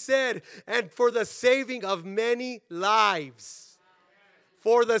then he said, and for the saving of many lives.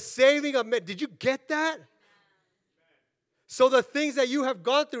 For the saving of many. Did you get that? So the things that you have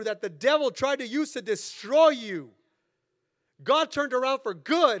gone through that the devil tried to use to destroy you, God turned around for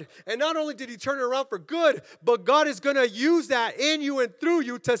good. And not only did he turn it around for good, but God is going to use that in you and through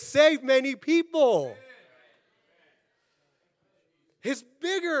you to save many people. It's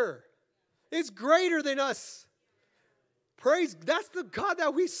bigger. It's greater than us. Praise, that's the God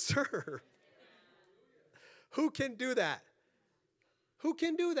that we serve. Who can do that? Who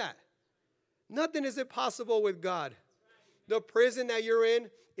can do that? Nothing is impossible with God. The prison that you're in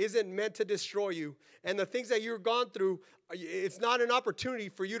isn't meant to destroy you. And the things that you've gone through, it's not an opportunity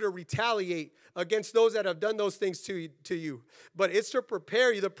for you to retaliate against those that have done those things to you. But it's to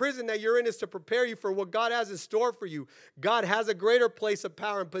prepare you. The prison that you're in is to prepare you for what God has in store for you. God has a greater place of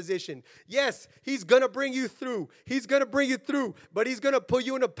power and position. Yes, He's going to bring you through. He's going to bring you through. But He's going to put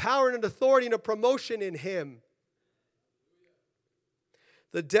you in a power and an authority and a promotion in Him.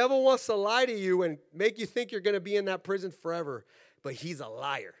 The devil wants to lie to you and make you think you're going to be in that prison forever. But he's a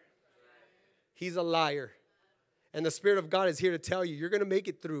liar. He's a liar. And the Spirit of God is here to tell you, you're going to make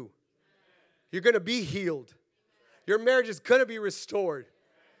it through. You're going to be healed. Your marriage is going to be restored.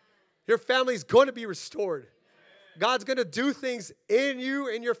 Your family is going to be restored. God's going to do things in you,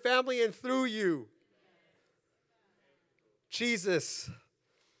 in your family, and through you. Jesus,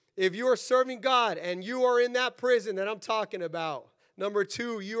 if you are serving God and you are in that prison that I'm talking about, number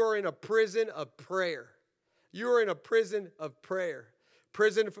 2, you are in a prison of prayer. You are in a prison of prayer.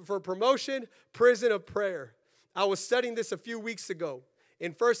 Prison for promotion, prison of prayer. I was studying this a few weeks ago.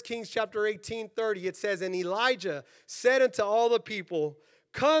 In 1 Kings chapter 18:30, it says, and Elijah said unto all the people,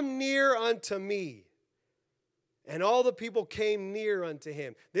 come near unto me. And all the people came near unto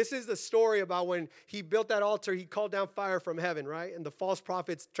him. This is the story about when he built that altar, he called down fire from heaven, right? And the false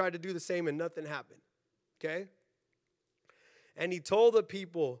prophets tried to do the same and nothing happened. Okay? And he told the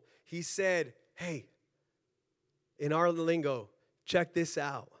people, he said, hey, in our lingo, check this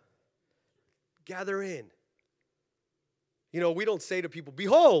out. Gather in. You know, we don't say to people,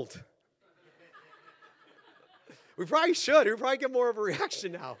 behold. We probably should. We probably get more of a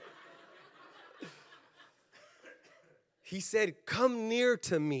reaction now. He said, come near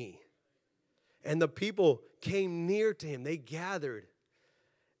to me. And the people came near to him. They gathered.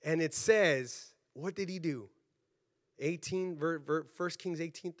 And it says, what did he do? 1 Kings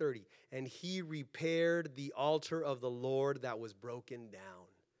 18:30. And he repaired the altar of the Lord that was broken down.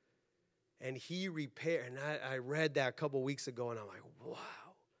 And he repaired. And I read that a couple weeks ago, and I'm like, wow.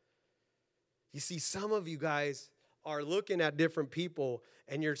 You see, some of you guys are looking at different people,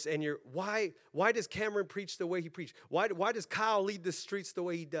 and you're why does Cameron preach the way he preached? Why does Kyle lead the streets the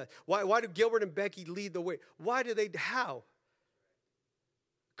way he does? Why do Gilbert and Becky lead the way? How?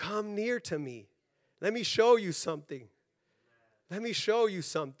 Come near to me. Let me show you something. Let me show you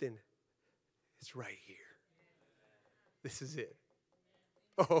something. It's right here. This is it.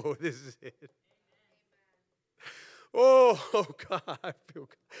 Oh, this is it. Oh, God, I feel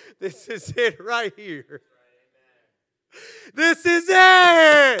God. This is it right here. This is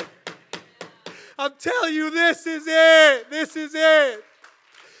it. I'm telling you, this is it. This is it.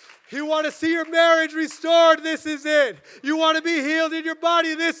 You want to see your marriage restored? This is it. You want to be healed in your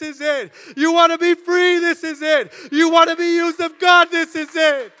body? This is it. You want to be free? This is it. You want to be used of God? This is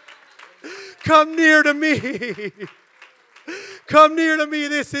it. Come near to me. Come near to me.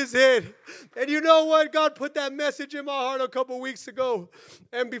 This is it. And you know what? God put that message in my heart a couple weeks ago.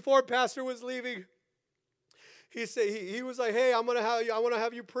 And before Pastor was leaving, he said he was like, "Hey, I want to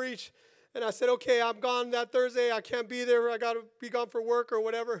have you preach." And I said, "Okay, I'm gone that Thursday. I can't be there. I got to be gone for work or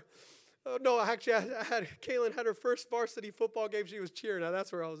whatever." No, actually, Kaylin had her first varsity football game. She was cheering. Now,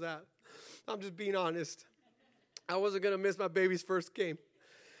 that's where I was at. I'm just being honest. I wasn't going to miss my baby's first game.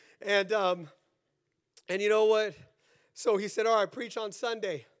 And you know what? So he said, "All right, preach on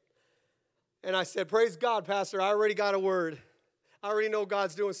Sunday." And I said, "Praise God, Pastor. I already got a word. I already know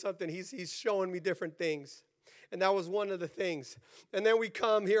God's doing something. He's showing me different things." And that was one of the things. And then we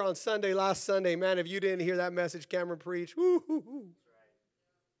come here on Sunday, last Sunday. Man, if you didn't hear that message Cameron preach, woo-hoo-hoo.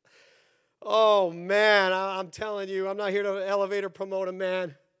 Oh, man, I'm telling you, I'm not here to elevate or promote a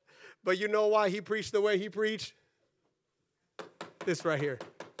man. But you know why he preached the way he preached? This right here.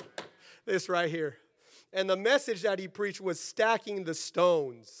 This right here. And the message that he preached was stacking the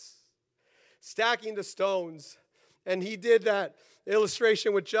stones. Stacking the stones. And he did that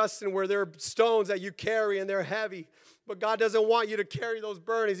illustration with Justin where there are stones that you carry and they're heavy. But God doesn't want you to carry those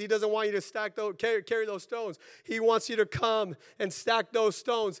burdens. He doesn't want you to carry those stones. He wants you to come and stack those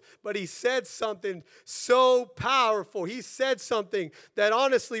stones. But he said something so powerful. He said something that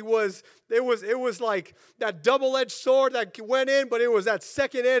honestly it was like that double-edged sword that went in, but it was that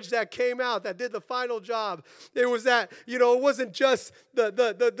second edge that came out that did the final job. It was that, it wasn't just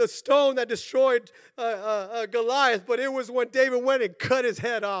the stone that destroyed Goliath, but it was when David went and cut his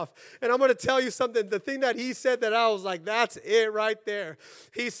head off. And I'm going to tell you something. The thing that he said that I was like, that's it right there.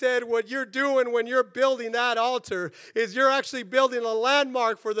 He said, what you're doing when you're building that altar is you're actually building a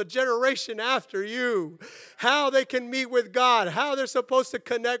landmark for the generation after you. How they can meet with God, how they're supposed to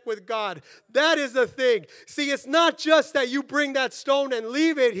connect with God. That is the thing. See, it's not just that you bring that stone and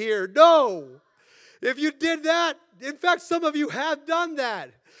leave it here. No. If you did that, In fact, some of you have done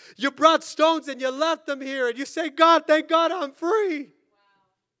that. You brought stones and you left them here and you say, God, thank God I'm free.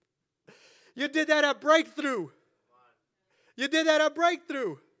 You did that at Breakthrough. You did that at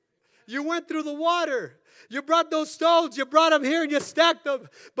Breakthrough. You went through the water. You brought those stones. You brought them here and you stacked them.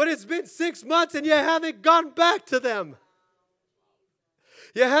 But it's been 6 months and you haven't gone back to them.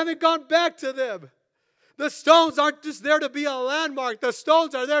 You haven't gone back to them. The stones aren't just there to be a landmark. The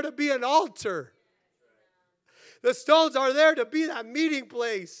stones are there to be an altar. The stones are there to be that meeting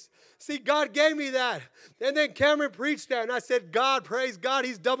place. See, God gave me that. And then Cameron preached that. And I said, God, praise God,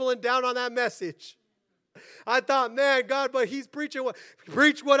 he's doubling down on that message. I thought, man, God, but he's preaching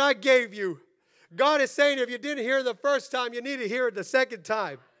preach what I gave you. God is saying if you didn't hear it the first time, you need to hear it the second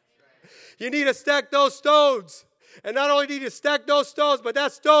time. You need to stack those stones. And not only need to stack those stones, but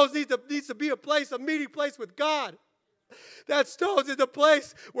that stones needs to be a place, a meeting place with God. That stones is a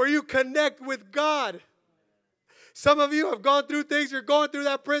place where you connect with God. Some of you have gone through things. You're going through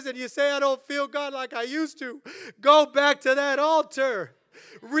that prison. You say, I don't feel God like I used to. Go back to that altar.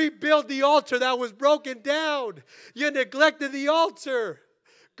 Rebuild the altar that was broken down. You neglected the altar.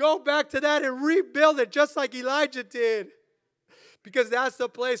 Go back to that and rebuild it just like Elijah did. Because that's the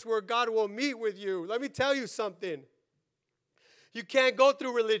place where God will meet with you. Let me tell you something. You can't go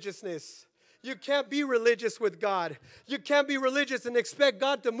through religiousness. You can't be religious with God. You can't be religious and expect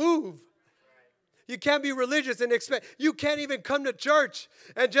God to move. You can't be religious and expect. You can't even come to church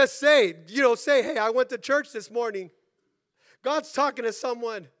and just say, hey, I went to church this morning. God's talking to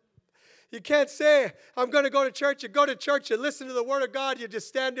someone. You can't say, I'm going to go to church. You go to church, you listen to the word of God, you just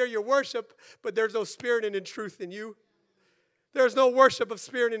stand there, you worship, but there's no spirit and in truth in you. There's no worship of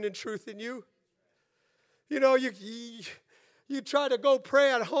spirit and in truth in you. You try to go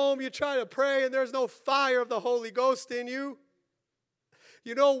pray at home, you try to pray, and there's no fire of the Holy Ghost in you.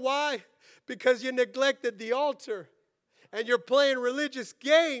 You know why? Because you neglected the altar, and you're playing religious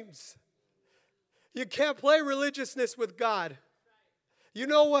games. You can't play religiousness with God. You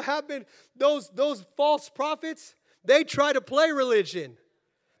know what happened? Those false prophets, they try to play religion.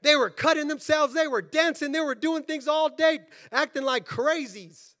 They were cutting themselves. They were dancing. They were doing things all day, acting like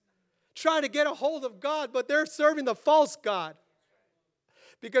crazies, trying to get a hold of God, but they're serving the false God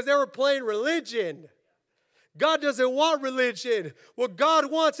because they were playing religion. God doesn't want religion. What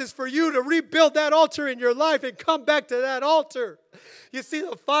God wants is for you to rebuild that altar in your life and come back to that altar. You see,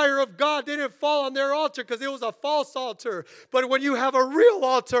 the fire of God didn't fall on their altar because it was a false altar. But when you have a real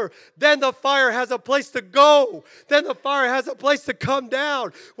altar, then the fire has a place to go. Then the fire has a place to come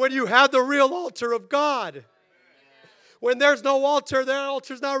down when you have the real altar of God. When there's no altar, that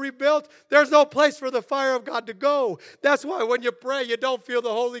altar's not rebuilt, there's no place for the fire of God to go. That's why when you pray, you don't feel the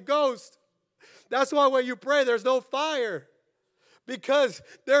Holy Ghost. That's why when you pray, there's no fire. Because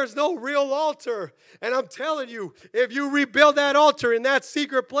there's no real altar. And I'm telling you, if you rebuild that altar in that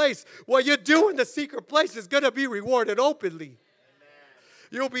secret place, what you do in the secret place is going to be rewarded openly. Amen.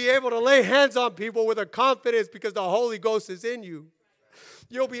 You'll be able to lay hands on people with a confidence because the Holy Ghost is in you.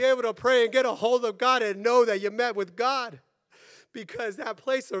 You'll be able to pray and get a hold of God and know that you met with God. Because that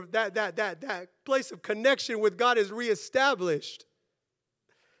place of that place of connection with God is reestablished.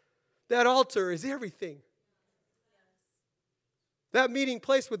 That altar is everything. That meeting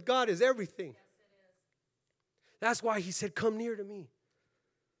place with God is everything. That's why he said, come near to me.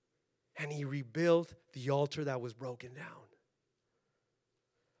 And he rebuilt the altar that was broken down.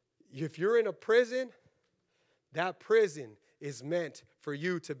 If you're in a prison, that prison is meant for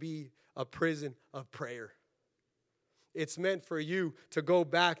you to be a prison of prayer. It's meant for you to go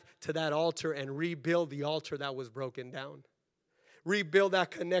back to that altar and rebuild the altar that was broken down. Rebuild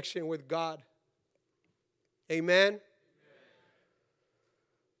that connection with God. Amen.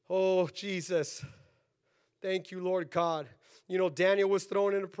 Oh, Jesus. Thank you, Lord God. Daniel was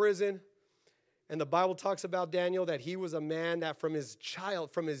thrown into prison. And the Bible talks about Daniel that he was a man that from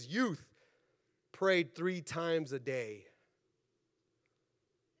his youth, prayed 3 times a day.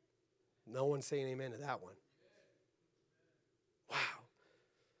 No one's saying amen to that one. Wow.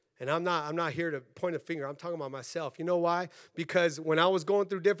 And I'm not here to point a finger. I'm talking about myself. You know why? Because when I was going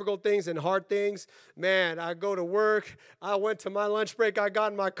through difficult things and hard things, man, I go to work. I went to my lunch break. I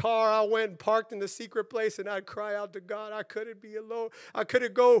got in my car. I went and parked in the secret place, and I'd cry out to God. I couldn't be alone. I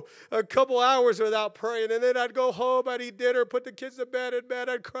couldn't go a couple hours without praying. And then I'd go home. I'd eat dinner, put the kids to bed, and man,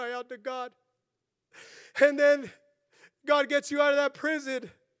 I'd cry out to God. And then God gets you out of that prison,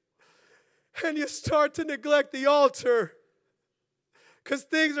 and you start to neglect the altar. Because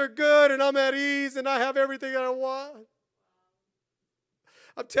things are good and I'm at ease and I have everything I want.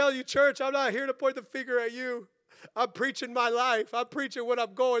 I'm telling you, church, I'm not here to point the finger at you. I'm preaching my life. I'm preaching what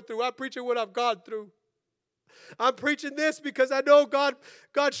I'm going through. I'm preaching what I've gone through. I'm preaching this because I know God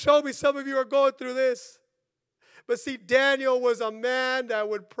showed me some of you are going through this. But see, Daniel was a man that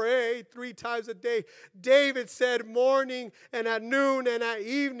would pray 3 times a day. David said morning and at noon and at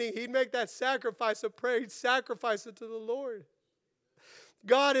evening, he'd make that sacrifice of prayer. He'd sacrifice it to the Lord.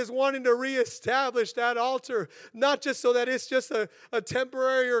 God is wanting to reestablish that altar, not just so that it's just a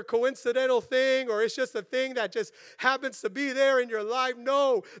temporary or coincidental thing, or it's just a thing that just happens to be there in your life.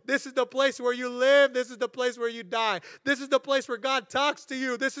 No, this is the place where you live. This is the place where you die. This is the place where God talks to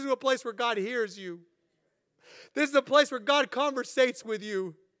you. This is the place where God hears you. This is the place where God conversates with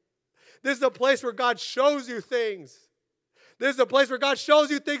you. This is the place where God shows you things. This is the place where God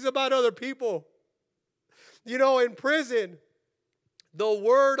shows you things about other people. You know, in prison, the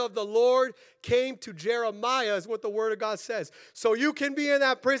word of the Lord came to Jeremiah, is what the word of God says. So you can be in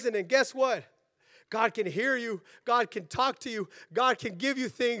that prison, and guess what? God can hear you. God can talk to you. God can give you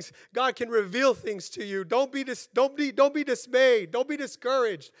things. God can reveal things to you. Don't be dismayed. Don't be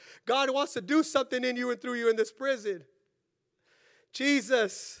discouraged. God wants to do something in you and through you in this prison.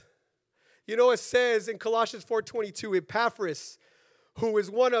 Jesus, you know, it says in Colossians 4:22, Epaphras, who is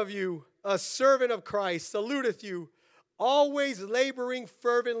one of you, a servant of Christ, saluteth you, always laboring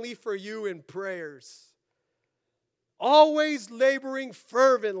fervently for you in prayers. Always laboring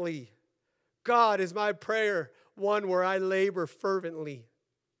fervently. God, is my prayer one where I labor fervently?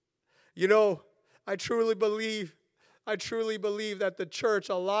 You know, I truly believe that the church,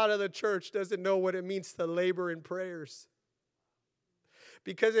 a lot of the church doesn't know what it means to labor in prayers.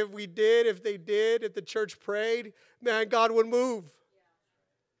 Because if the church prayed, man, God would move.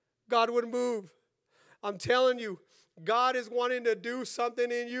 God would move. I'm telling you, God is wanting to do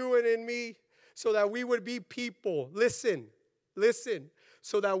something in you and in me so that we would be people. Listen.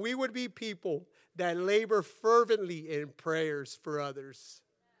 So that we would be people that labor fervently in prayers for others.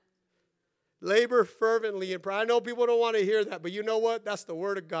 Labor fervently in prayer. I know people don't want to hear that, but you know what? That's the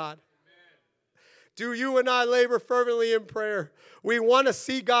word of God. Do you and I labor fervently in prayer? We want to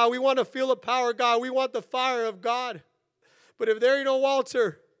see God. We want to feel the power of God. We want the fire of God. But if there ain't no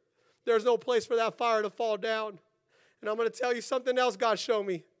altar, there's no place for that fire to fall down. And I'm going to tell you something else God showed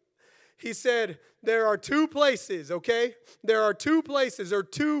me. He said, there are 2 places, okay? There are 2 places or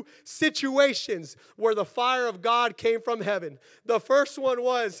 2 situations where the fire of God came from heaven. The first one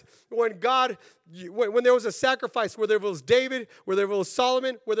was when there was a sacrifice, whether it was David, whether it was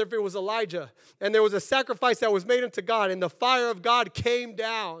Solomon, whether it was Elijah. And there was a sacrifice that was made unto God, and the fire of God came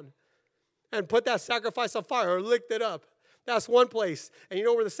down and put that sacrifice on fire or licked it up. That's one place. And you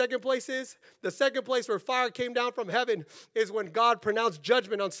know where the second place is? The second place where fire came down from heaven is when God pronounced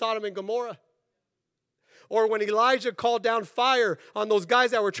judgment on Sodom and Gomorrah. Or when Elijah called down fire on those guys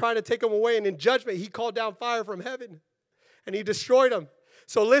that were trying to take them away. And in judgment, he called down fire from heaven. And he destroyed them.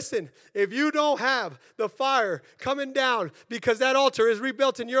 So listen, if you don't have the fire coming down because that altar is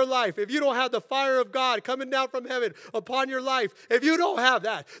rebuilt in your life, if you don't have the fire of God coming down from heaven upon your life, if you don't have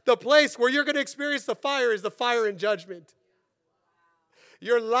that, the place where you're going to experience the fire is the fire in judgment.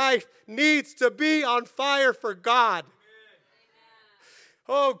 Your life needs to be on fire for God.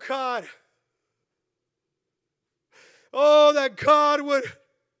 Oh, God. Oh, that God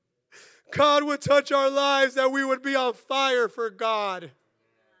would touch our lives, that we would be on fire for God.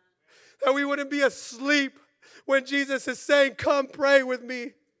 That we wouldn't be asleep when Jesus is saying, come pray with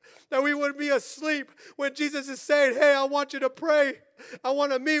me. That we wouldn't be asleep when Jesus is saying, hey, I want you to pray. I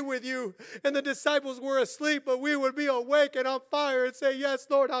want to meet with you. And the disciples were asleep, but we would be awake and on fire and say, yes,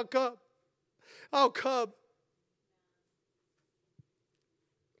 Lord, I'll come. I'll come.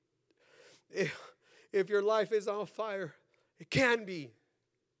 If your life is on fire, it can be.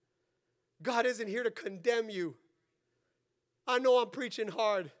 God isn't here to condemn you. I know I'm preaching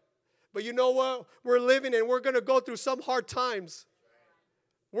hard, but you know what? We're living and we're going to go through some hard times.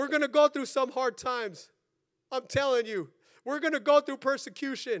 We're going to go through some hard times. I'm telling you, we're going to go through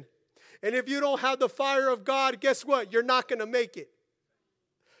persecution. And if you don't have the fire of God, guess what? You're not going to make it.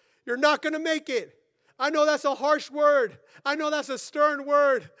 You're not going to make it. I know that's a harsh word. I know that's a stern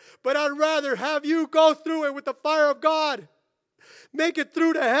word. But I'd rather have you go through it with the fire of God. Make it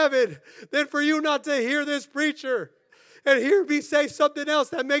through to heaven than for you not to hear this preacher and hear me say something else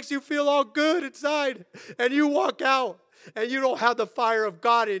that makes you feel all good inside. And you walk out and you don't have the fire of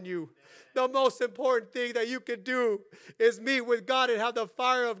God in you. The most important thing that you can do is meet with God and have the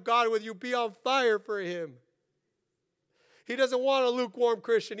fire of God with you. Be on fire for Him. He doesn't want a lukewarm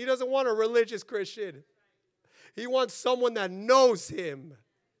Christian. He doesn't want a religious Christian. He wants someone that knows Him.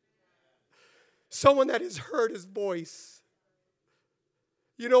 Someone that has heard His voice.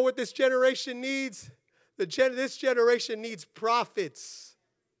 You know what this generation needs? This generation needs prophets.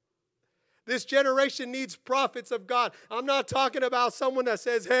 This generation needs prophets of God. I'm not talking about someone that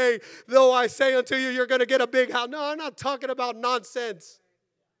says, hey, though I say unto you, you're going to get a big house. No, I'm not talking about nonsense.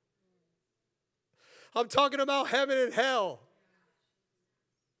 I'm talking about heaven and hell.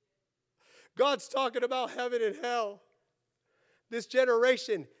 God's talking about heaven and hell. This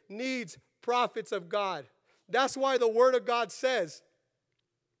generation needs prophets of God. That's why the Word of God says,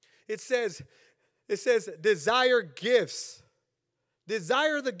 it says, desire gifts.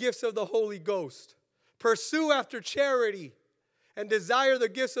 Desire the gifts of the Holy Ghost. Pursue after charity and desire the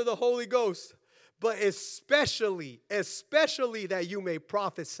gifts of the Holy Ghost. But especially that you may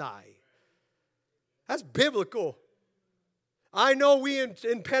prophesy. That's biblical. I know we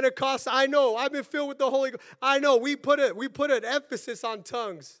in Pentecost, I know I've been filled with the Holy Ghost. I know we put an emphasis on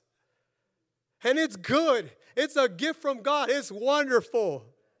tongues. And it's good. It's a gift from God. It's wonderful.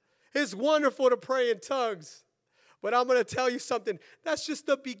 It's wonderful to pray in tongues. But I'm going to tell you something. That's just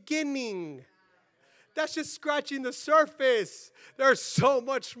the beginning. That's just scratching the surface. There's so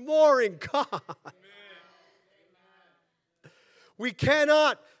much more in God. Amen. We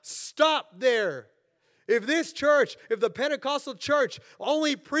cannot stop there. If this church, if the Pentecostal church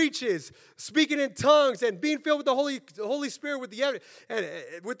only preaches speaking in tongues and being filled with the Holy Spirit with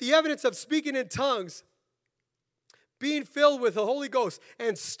the evidence of speaking in tongues, being filled with the Holy Ghost,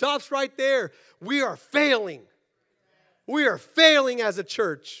 and stops right there, we are failing. We are failing as a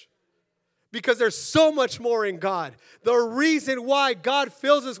church because there's so much more in God. The reason why God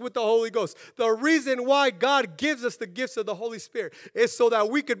fills us with the Holy Ghost, the reason why God gives us the gifts of the Holy Spirit is so that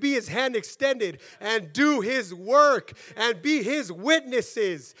we could be His hand extended and do His work and be His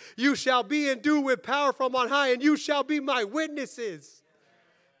witnesses. You shall be endued with power from on high, and you shall be my witnesses.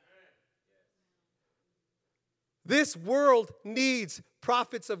 This world needs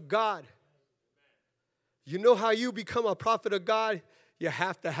prophets of God. You know how you become a prophet of God? You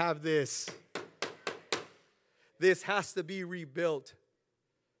have to have this. This has to be rebuilt.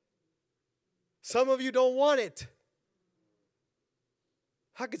 Some of you don't want it.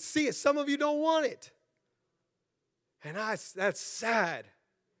 I could see it. Some of you don't want it. And that's sad.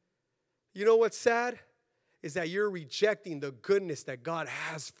 You know what's sad? Is that you're rejecting the goodness that God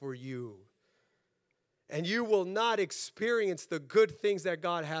has for you. And you will not experience the good things that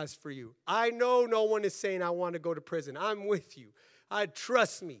God has for you. I know no one is saying, I want to go to prison. I'm with you.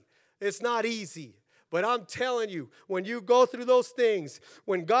 Trust me. It's not easy. But I'm telling you, when you go through those things,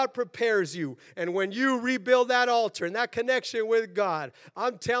 when God prepares you, and when you rebuild that altar and that connection with God,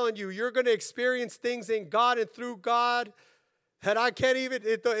 I'm telling you, you're going to experience things in God and through God that I can't even,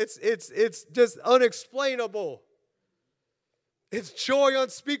 it's just unexplainable. It's joy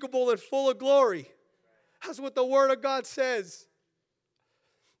unspeakable and full of glory. That's what the Word of God says.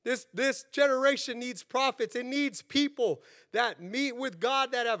 This generation needs prophets. It needs people that meet with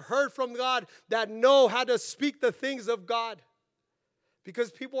God, that have heard from God, that know how to speak the things of God.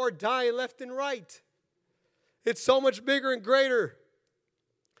 Because people are dying left and right. It's so much bigger and greater.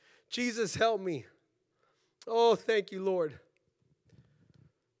 Jesus, help me. Oh, thank you, Lord.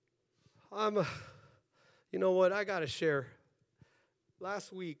 You know what? I got to share.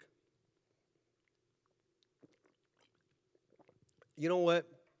 Last week, you know what?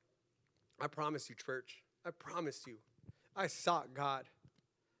 I promise you, church. I promise you. I sought God.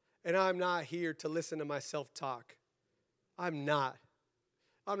 And I'm not here to listen to myself talk. I'm not.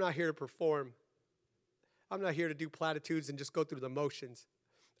 I'm not here to perform. I'm not here to do platitudes and just go through the motions.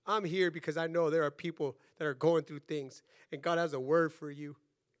 I'm here because I know there are people that are going through things. And God has a word for you.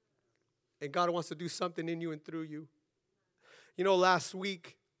 And God wants to do something in you and through you. You know, last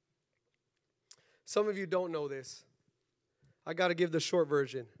week, some of you don't know this. I got to give the short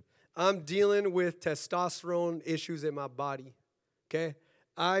version. I'm dealing with testosterone issues in my body, okay?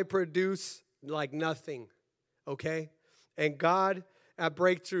 I produce like nothing, okay? And God at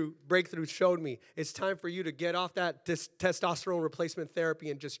Breakthrough showed me it's time for you to get off that testosterone replacement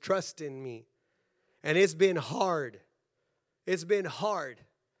therapy and just trust in me. And it's been hard. It's been hard,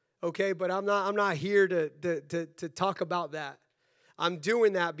 okay? But I'm not here to talk about that. I'm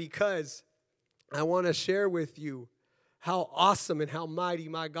doing that because I want to share with you how awesome and how mighty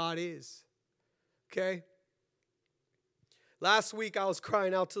my God is, okay? Last week, I was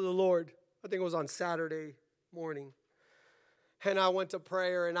crying out to the Lord. I think it was on Saturday morning. And I went to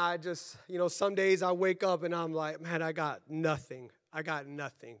prayer, and I just, some days I wake up, and I'm like, man, I got nothing. I got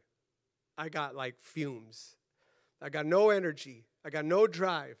like fumes. I got no energy. I got no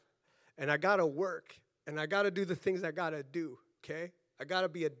drive. And I got to work, and I got to do the things I got to do, okay? I got to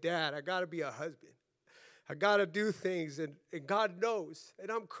be a dad. I got to be a husband. I got to do things, and God knows. And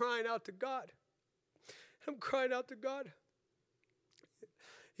I'm crying out to God. I'm crying out to God.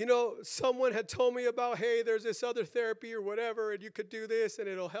 You know, someone had told me about, hey, there's this other therapy or whatever, and you could do this and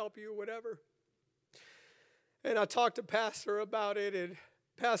it'll help you, whatever. And I talked to Pastor about it, and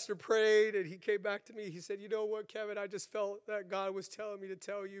Pastor prayed, and he came back to me. He said, you know what, Kevin, I just felt that God was telling me to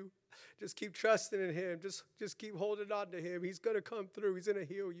tell you, just keep trusting in him. Just keep holding on to him. He's going to come through. He's going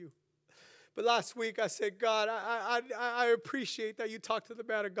to heal you. But last week I said, God, I appreciate that you talked to the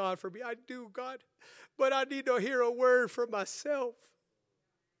man of God for me. I do, God. But I need to hear a word from myself.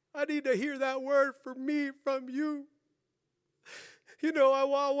 I need to hear that word for me from you. You know,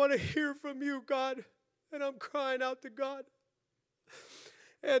 I want to hear from you, God. And I'm crying out to God.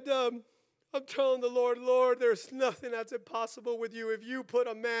 And I'm telling the Lord, Lord, there's nothing that's impossible with you. If you put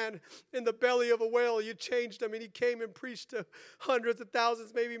a man in the belly of a whale, you changed him, and he came and preached to hundreds of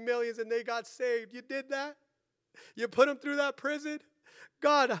thousands, maybe millions, and they got saved. You did that? You put him through that prison?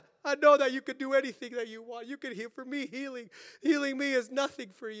 God, I know that you could do anything that you want. You could heal. For me, healing me is nothing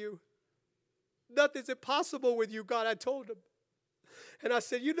for you. Nothing's impossible with you, God, I told him. And I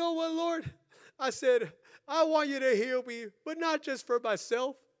said, you know what, Lord? I said, I want you to heal me, but not just for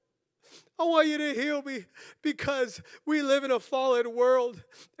myself. I want you to heal me because we live in a fallen world.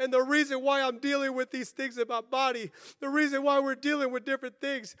 And the reason why I'm dealing with these things in my body, the reason why we're dealing with different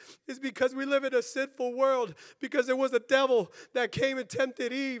things is because we live in a sinful world, because it was the devil that came and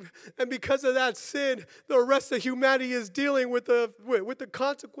tempted Eve. And because of that sin, the rest of humanity is dealing with the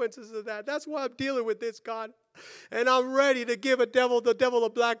consequences of that. That's why I'm dealing with this, God. And I'm ready to give the devil a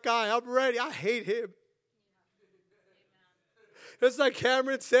black eye. I'm ready. I hate him. Just like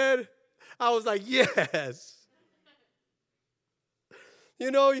Cameron said, I was like, yes. You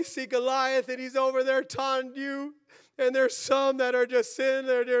know, you see Goliath and he's over there taunting you. And there's some that are just sitting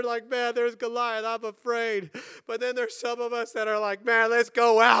there. They're like, man, there's Goliath. I'm afraid. But then there's some of us that are like, man, let's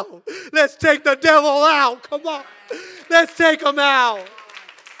go out. Let's take the devil out. Come on. Let's take him out.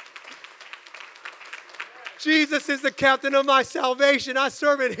 Jesus is the captain of my salvation. I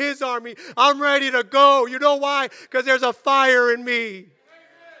serve in his army. I'm ready to go. You know why? Because there's a fire in me.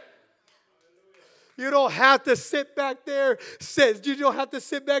 You don't have to sit back there. You don't have to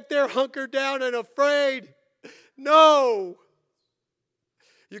sit back there hunkered down and afraid. No.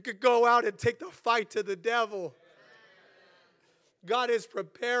 You could go out and take the fight to the devil. God is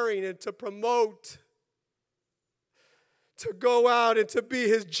preparing and to promote, to go out and to be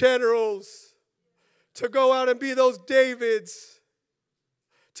his generals. To go out and be those Davids.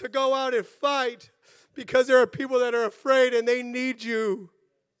 To go out and fight. Because there are people that are afraid and they need you.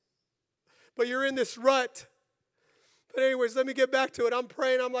 But you're in this rut. But anyways, let me get back to it. I'm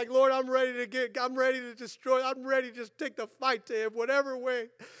praying. I'm like, Lord, I'm ready to destroy. I'm ready to just take the fight to him, whatever way.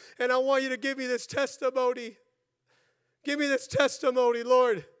 And I want you to give me this testimony. Give me this testimony,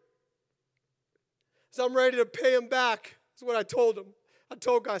 Lord. So I'm ready to pay him back. That's what I told him. I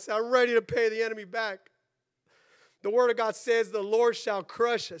told God, I said, I'm ready to pay the enemy back. The word of God says, the Lord shall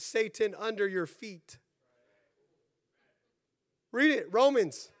crush Satan under your feet. Read it,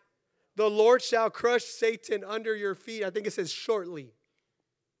 Romans. The Lord shall crush Satan under your feet. I think it says shortly.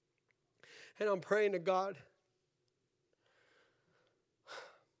 And I'm praying to God.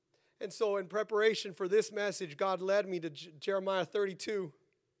 And so in preparation for this message, God led me to Jeremiah 32.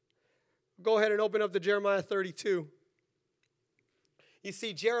 Go ahead and open up to Jeremiah 32. You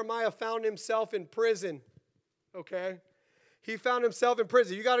see, Jeremiah found himself in prison, okay? He found himself in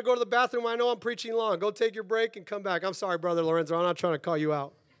prison. You got to go to the bathroom. I know I'm preaching long. Go take your break and come back. I'm sorry, Brother Lorenzo. I'm not trying to call you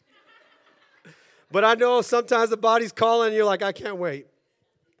out. But I know sometimes the body's calling and you're like, I can't wait.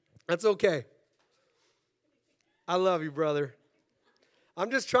 That's okay. I love you, brother. I'm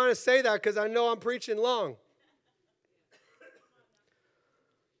just trying to say that because I know I'm preaching long.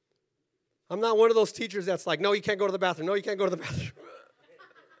 I'm not one of those teachers that's like, no, you can't go to the bathroom. No, you can't go to the bathroom.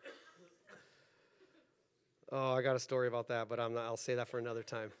 Oh, I got a story about that, but I'll say that for another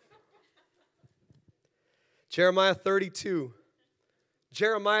time. Jeremiah 32.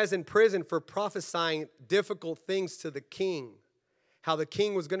 Jeremiah's in prison for prophesying difficult things to the king. How the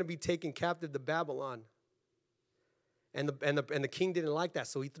king was going to be taken captive to Babylon. And the king didn't like that,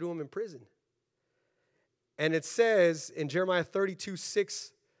 so he threw him in prison. And it says in Jeremiah 32,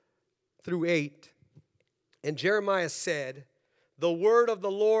 6 through 8, and Jeremiah said, the word of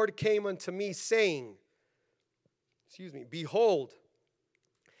the Lord came unto me, saying, behold,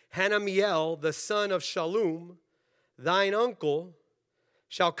 Hanamiel, the son of Shallum, thine uncle,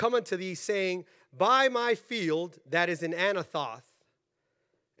 shall come unto thee, saying, buy my field that is in Anathoth.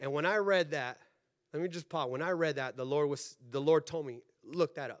 And when I read that, let me just pause. When I read that, the Lord told me,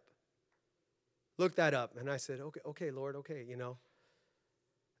 look that up. Look that up. And I said, okay, Lord, okay, you know.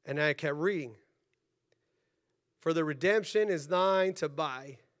 And I kept reading. For the redemption is thine to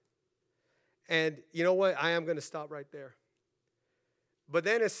buy, And you know what? I am going to stop right there. But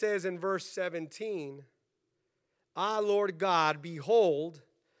then it says in verse 17, Ah, Lord God, behold,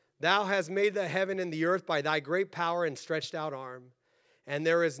 thou hast made the heaven and the earth by thy great power and stretched out arm, and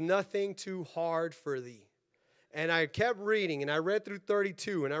there is nothing too hard for thee. And I kept reading, and I read through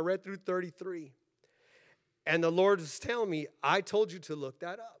 32, and I read through 33. And the Lord was telling me, I told you to look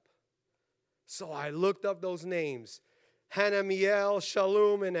that up. So I looked up those names, Hanamiel,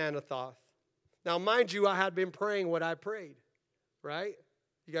 Shalom, and Anathoth. Now, mind you, I had been praying what I prayed, right?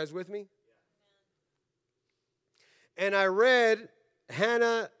 You guys with me? And I read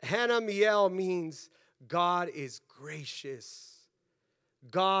Hanamiel means God is gracious.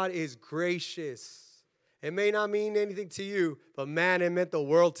 God is gracious. It may not mean anything to you, but man, it meant the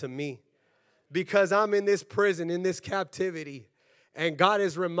world to me. Because I'm in this prison, in this captivity, and God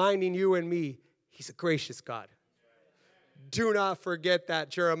is reminding you and me, He's a gracious God. Do not forget that,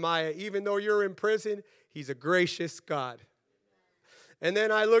 Jeremiah. Even though you're in prison, He's a gracious God. And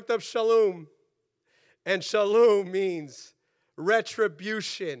then I looked up Shalom. And Shalom means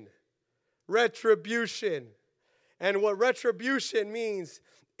retribution. Retribution. And what retribution means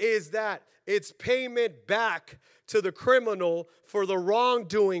is that it's payment back to the criminal for the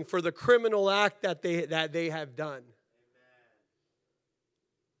wrongdoing, for the criminal act that they have done.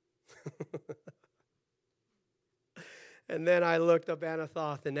 And then I looked up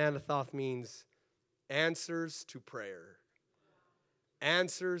Anathoth, and Anathoth means answers to prayer.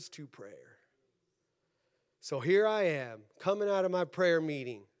 Answers to prayer. So here I am, coming out of my prayer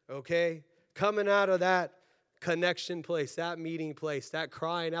meeting, okay? Coming out of that connection place, that meeting place, that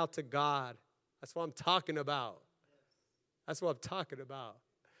crying out to God. That's what I'm talking about. That's what I'm talking about.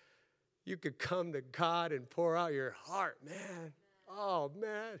 You could come to God and pour out your heart, man. Oh,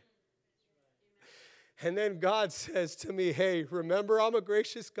 man. And then God says to me, hey, remember I'm a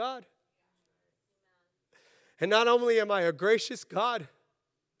gracious God. And not only am I a gracious God,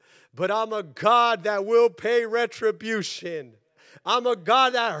 but I'm a God that will pay retribution. I'm a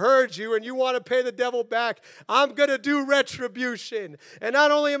God that heard you and you want to pay the devil back. I'm going to do retribution. And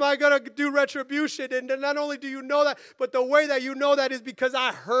not only am I going to do retribution, and not only do you know that, but the way that you know that is because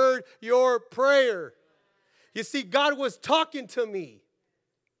I heard your prayer. You see, God was talking to me.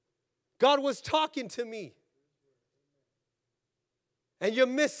 God was talking to me. And you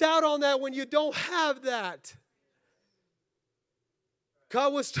miss out on that when you don't have that.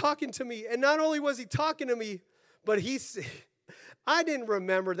 God was talking to me. And not only was He talking to me, but I didn't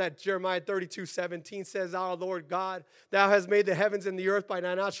remember that Jeremiah 32:17 says, Our Lord God, thou hast made the heavens and the earth by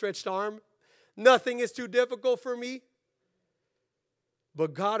thine outstretched arm. Nothing is too difficult for me.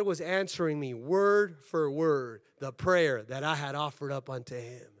 But God was answering me word for word the prayer that I had offered up unto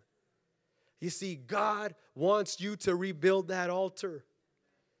Him. You see, God wants you to rebuild that altar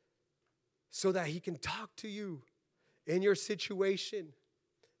so that He can talk to you in your situation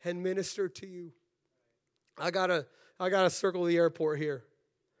and minister to you. I gotta circle the airport here.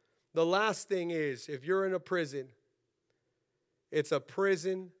 The last thing is, if you're in a prison, it's a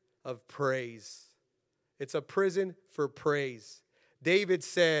prison of praise. It's a prison for praise. David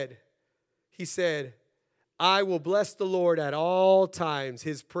said, I will bless the Lord at all times.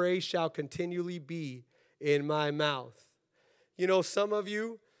 His praise shall continually be in my mouth. You know, some of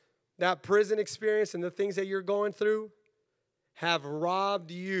you, that prison experience and the things that you're going through have robbed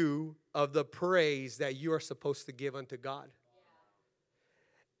you of the praise that you are supposed to give unto God.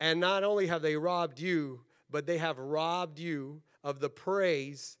 And not only have they robbed you, but they have robbed you of the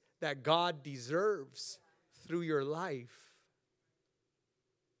praise that God deserves through your life.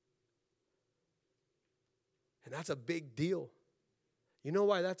 And that's a big deal. You know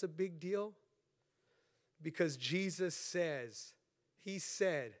why that's a big deal? Because Jesus says, He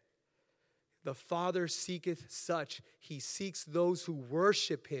said, the Father seeketh such. He seeks those who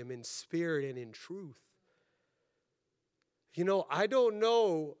worship Him in spirit and in truth. You know, I don't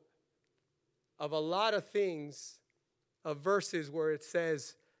know of a lot of things, of verses where it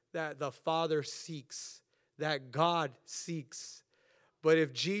says that the Father seeks, that God seeks. But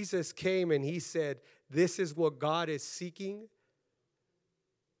if Jesus came and He said, this is what God is seeking,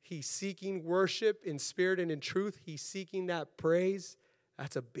 He's seeking worship in spirit and in truth, He's seeking that praise,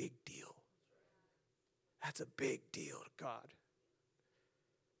 that's a big deal. That's a big deal to God.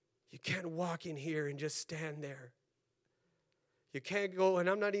 You can't walk in here and just stand there. You can't go, and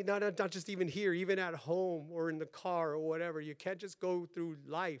I'm not just even here, even at home or in the car or whatever. You can't just go through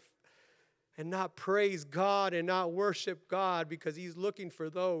life and not praise God and not worship God, because He's looking for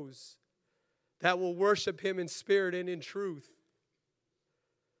those that will worship Him in spirit and in truth.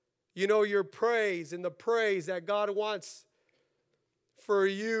 You know, your praise and the praise that God wants for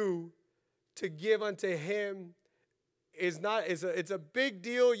you to give unto him it's a big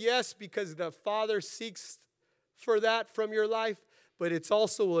deal, yes, because the Father seeks for that from your life, but it's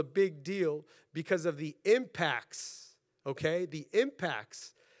also a big deal because of the impacts, okay? The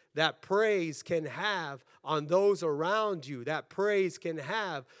impacts that praise can have on those around you, that praise can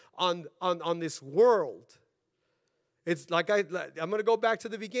have on this world. It's like I'm going to go back to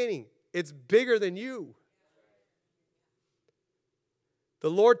the beginning. It's bigger than you. The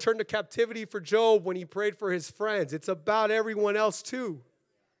Lord turned to captivity for Job when he prayed for his friends. It's about everyone else too.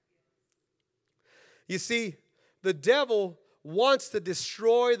 You see, the devil wants to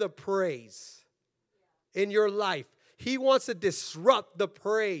destroy the praise in your life. He wants to disrupt the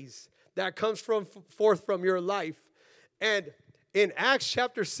praise that comes forth from your life. And in Acts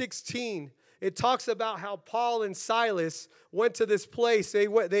chapter 16, it talks about how Paul and Silas went to this place. They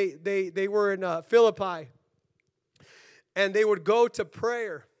were in Philippi. And they would go to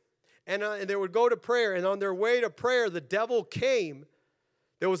prayer. And they would go to prayer. And on their way to prayer, the devil came.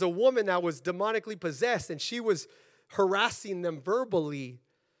 There was a woman that was demonically possessed. And she was harassing them verbally.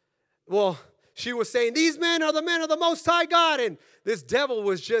 Well, she was saying, these men are the men of the Most High God. And this devil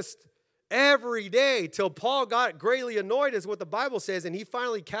was just every day till Paul got greatly annoyed, is what the Bible says. And he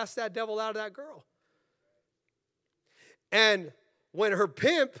finally cast that devil out of that girl. And when her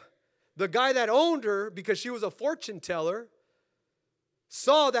pimp, the guy that owned her, because she was a fortune teller,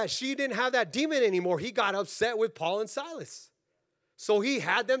 saw that she didn't have that demon anymore, he got upset with Paul and Silas. So he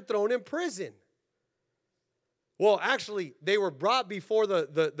had them thrown in prison. Well, actually, they were brought before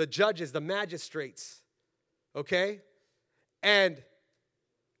the judges, the magistrates, okay? And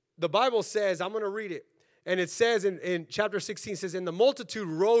the Bible says, I'm going to read it. And it says in chapter 16, it says, and the multitude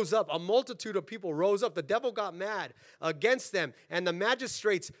rose up. A multitude of people rose up. The devil got mad against them. And the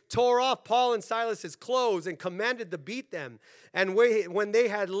magistrates tore off Paul and Silas's clothes and commanded to beat them. And when they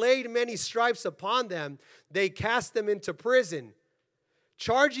had laid many stripes upon them, they cast them into prison,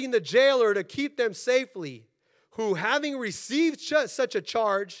 charging the jailer to keep them safely, who, having received such a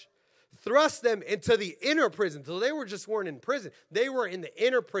charge, thrust them into the inner prison. So they weren't in prison. They were in the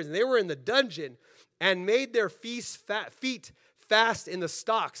inner prison. They were in the dungeon, and made their feet fast in the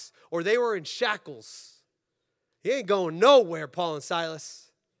stocks, or they were in shackles. You ain't going nowhere, Paul and Silas.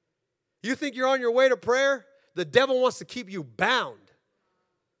 You think you're on your way to prayer? The devil wants to keep you bound.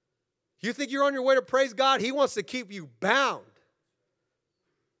 You think you're on your way to praise God? He wants to keep you bound.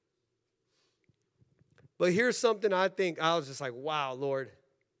 But here's something I was just like, wow, Lord.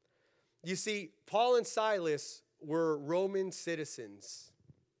 You see, Paul and Silas were Roman citizens,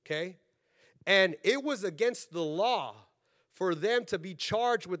 okay? And it was against the law for them to be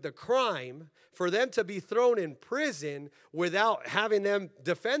charged with the crime, for them to be thrown in prison without having them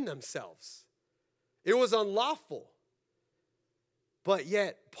defend themselves. It was unlawful. But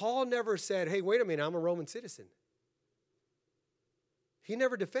yet, Paul never said, hey, wait a minute, I'm a Roman citizen. He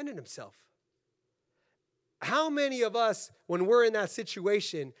never defended himself. How many of us, when we're in that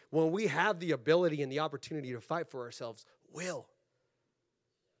situation, when we have the ability and the opportunity to fight for ourselves, will?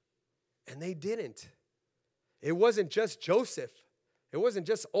 And they didn't. It wasn't just Joseph. It wasn't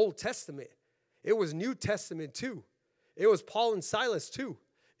just Old Testament. It was New Testament too. It was Paul and Silas too.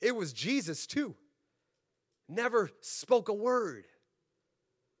 It was Jesus too. Never spoke a word,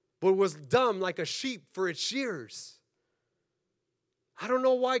 but was dumb like a sheep for its shears. I don't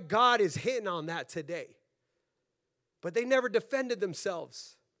know why God is hitting on that today, but they never defended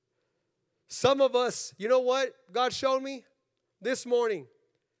themselves. Some of us, you know what God showed me this morning?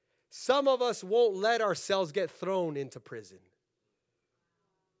 Some of us won't let ourselves get thrown into prison.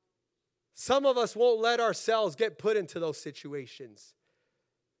 Some of us won't let ourselves get put into those situations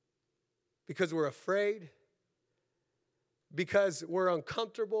because we're afraid, because we're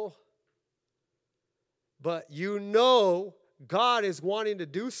uncomfortable. But you know God is wanting to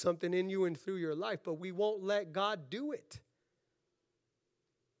do something in you and through your life, but we won't let God do it.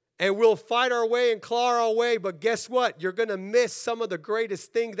 And we'll fight our way and claw our way, but guess what? You're going to miss some of the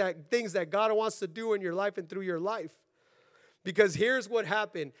greatest things that God wants to do in your life and through your life. Because here's what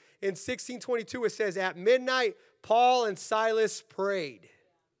happened. In 1622, it says, at midnight, Paul and Silas prayed.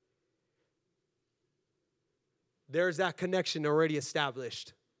 There's that connection already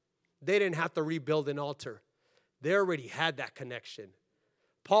established. They didn't have to rebuild an altar. They already had that connection.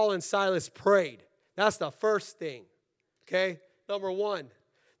 Paul and Silas prayed. That's the first thing, okay? Number one,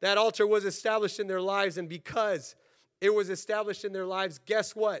 that altar was established in their lives, and because it was established in their lives,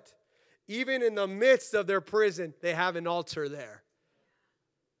 guess what? Even in the midst of their prison, they have an altar there.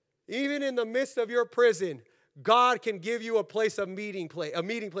 Even in the midst of your prison, God can give you a meeting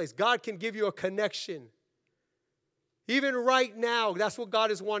place. God can give you a connection. Even right now, that's what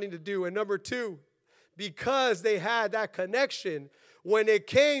God is wanting to do. And number two, because they had that connection, when it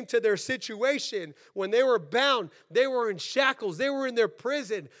came to their situation, when they were bound, they were in shackles, they were in their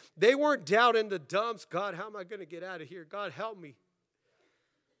prison, they weren't down in the dumps. God, how am I going to get out of here? God, help me.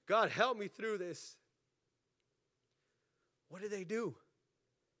 God, help me through this. What did they do?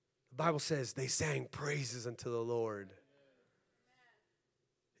 The Bible says they sang praises unto the Lord.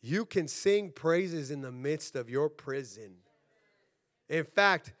 You can sing praises in the midst of your prison. In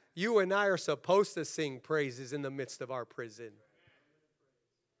fact, you and I are supposed to sing praises in the midst of our prison.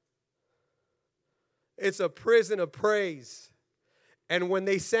 It's a prison of praise. And when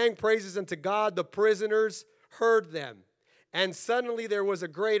they sang praises unto God, the prisoners heard them. And suddenly there was a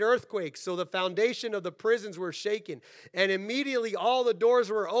great earthquake, so the foundation of the prisons were shaken. And immediately all the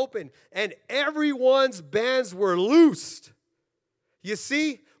doors were open, and everyone's bands were loosed. You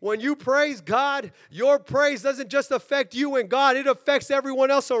see, when you praise God, your praise doesn't just affect you and God, it affects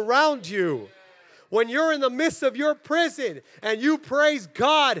everyone else around you. When you're in the midst of your prison and you praise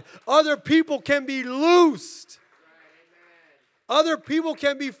God, other people can be loosed. Other people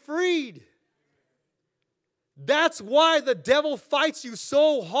can be freed. That's why the devil fights you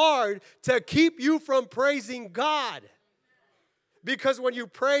so hard to keep you from praising God. Because when you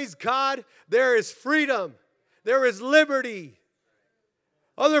praise God, there is freedom. There is liberty.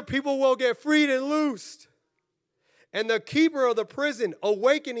 Other people will get freed and loosed. And the keeper of the prison,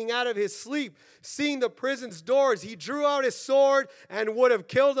 awakening out of his sleep, seeing the prison's doors, he drew out his sword and would have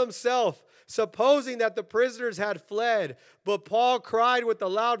killed himself, supposing that the prisoners had fled. But Paul cried with a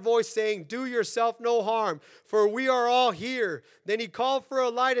loud voice, saying, "Do yourself no harm, for we are all here." Then he called for a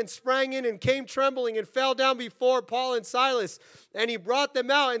light and sprang in and came trembling and fell down before Paul and Silas. And he brought them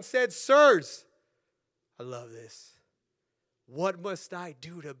out and said, "Sirs," I love this, "what must I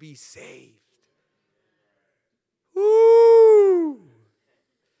do to be saved?" Woo!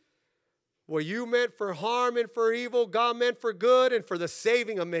 What you meant for harm and for evil, God meant for good and for the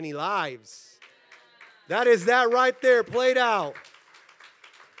saving of many lives. That is that right there, played out.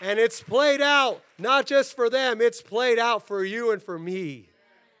 And it's played out not just for them, it's played out for you and for me.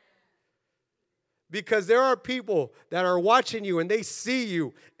 Because there are people that are watching you and they see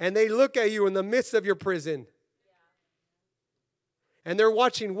you and they look at you in the midst of your prison. And they're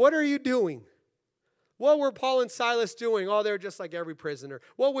watching, what are you doing? What were Paul and Silas doing? Oh, they're just like every prisoner.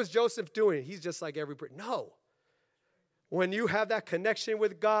 What was Joseph doing? He's just like every prisoner. No. When you have that connection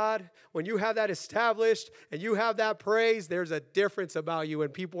with God, when you have that established and you have that praise, there's a difference about you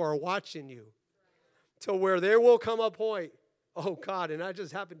and people are watching you. To where there will come a point, oh God, and that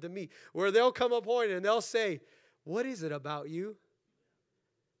just happened to me, where they'll come a point and they'll say, "What is it about you?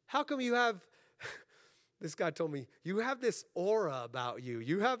 How come you have," this guy told me, "you have this aura about you.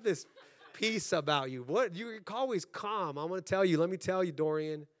 You have this peace about you. What? You're always calm." I'm going to tell you, let me tell you,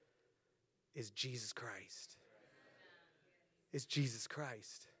 Dorian, is Jesus Christ. It's Jesus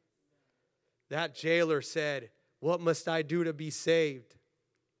Christ. That jailer said, "What must I do to be saved?"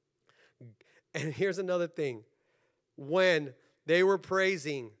 And here's another thing. When they were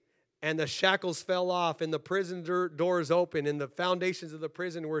praising and the shackles fell off and the prison doors open and the foundations of the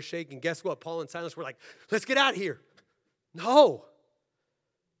prison were shaking, guess what? Paul and Silas were like, "Let's get out of here." No.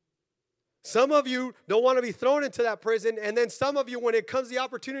 Some of you don't want to be thrown into that prison, and then some of you, when it comes the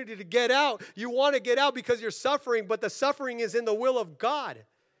opportunity to get out, you want to get out because you're suffering, but the suffering is in the will of God.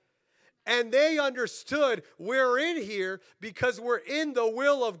 And they understood we're in here because we're in the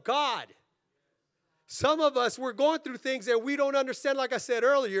will of God. Some of us, we're going through things that we don't understand, like I said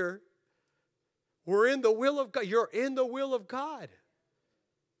earlier. We're in the will of God. You're in the will of God.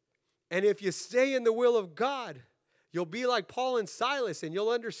 And if you stay in the will of God, you'll be like Paul and Silas, and you'll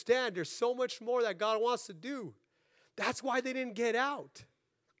understand there's so much more that God wants to do. That's why they didn't get out.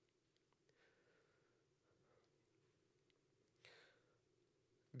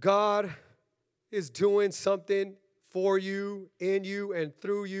 God is doing something for you, in you, and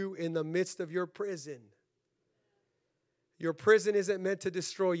through you in the midst of your prison. Your prison isn't meant to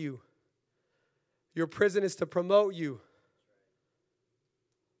destroy you. Your prison is to promote you.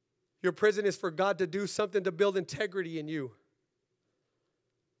 Your prison is for God to do something to build integrity in you.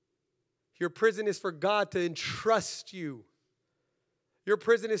 Your prison is for God to entrust you. Your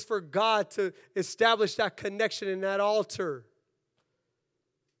prison is for God to establish that connection in that altar.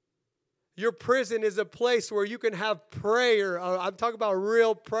 Your prison is a place where you can have prayer. I'm talking about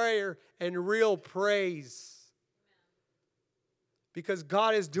real prayer and real praise. Because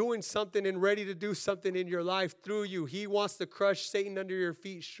God is doing something and ready to do something in your life through you. He wants to crush Satan under your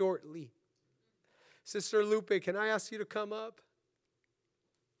feet shortly. Sister Lupe, can I ask you to come up?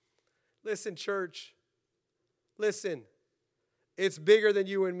 Listen, church. Listen, it's bigger than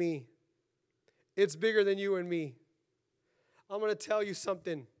you and me. It's bigger than you and me. I'm going to tell you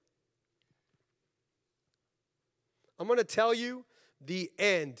something. I'm going to tell you the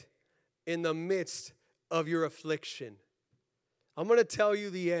end in the midst of your affliction. I'm going to tell you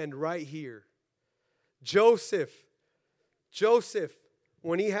the end right here. Joseph,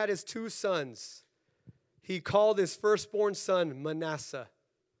 when he had his 2 sons, he called his firstborn son Manasseh.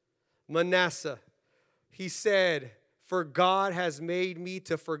 Manasseh. He said, "For God has made me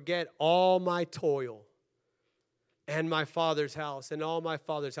to forget all my toil and my father's house and all my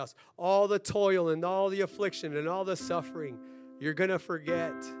father's house." All the toil and all the affliction and all the suffering, you're going to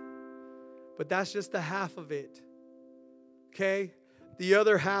forget. But that's just the half of it. Okay? The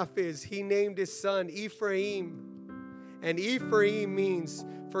other half is he named his son Ephraim. And Ephraim means,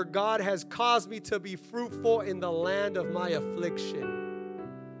 "For God has caused me to be fruitful in the land of my affliction."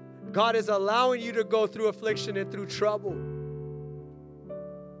 God is allowing you to go through affliction and through trouble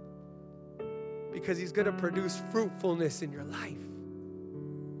because he's going to produce fruitfulness in your life.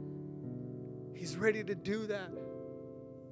 He's ready to do that.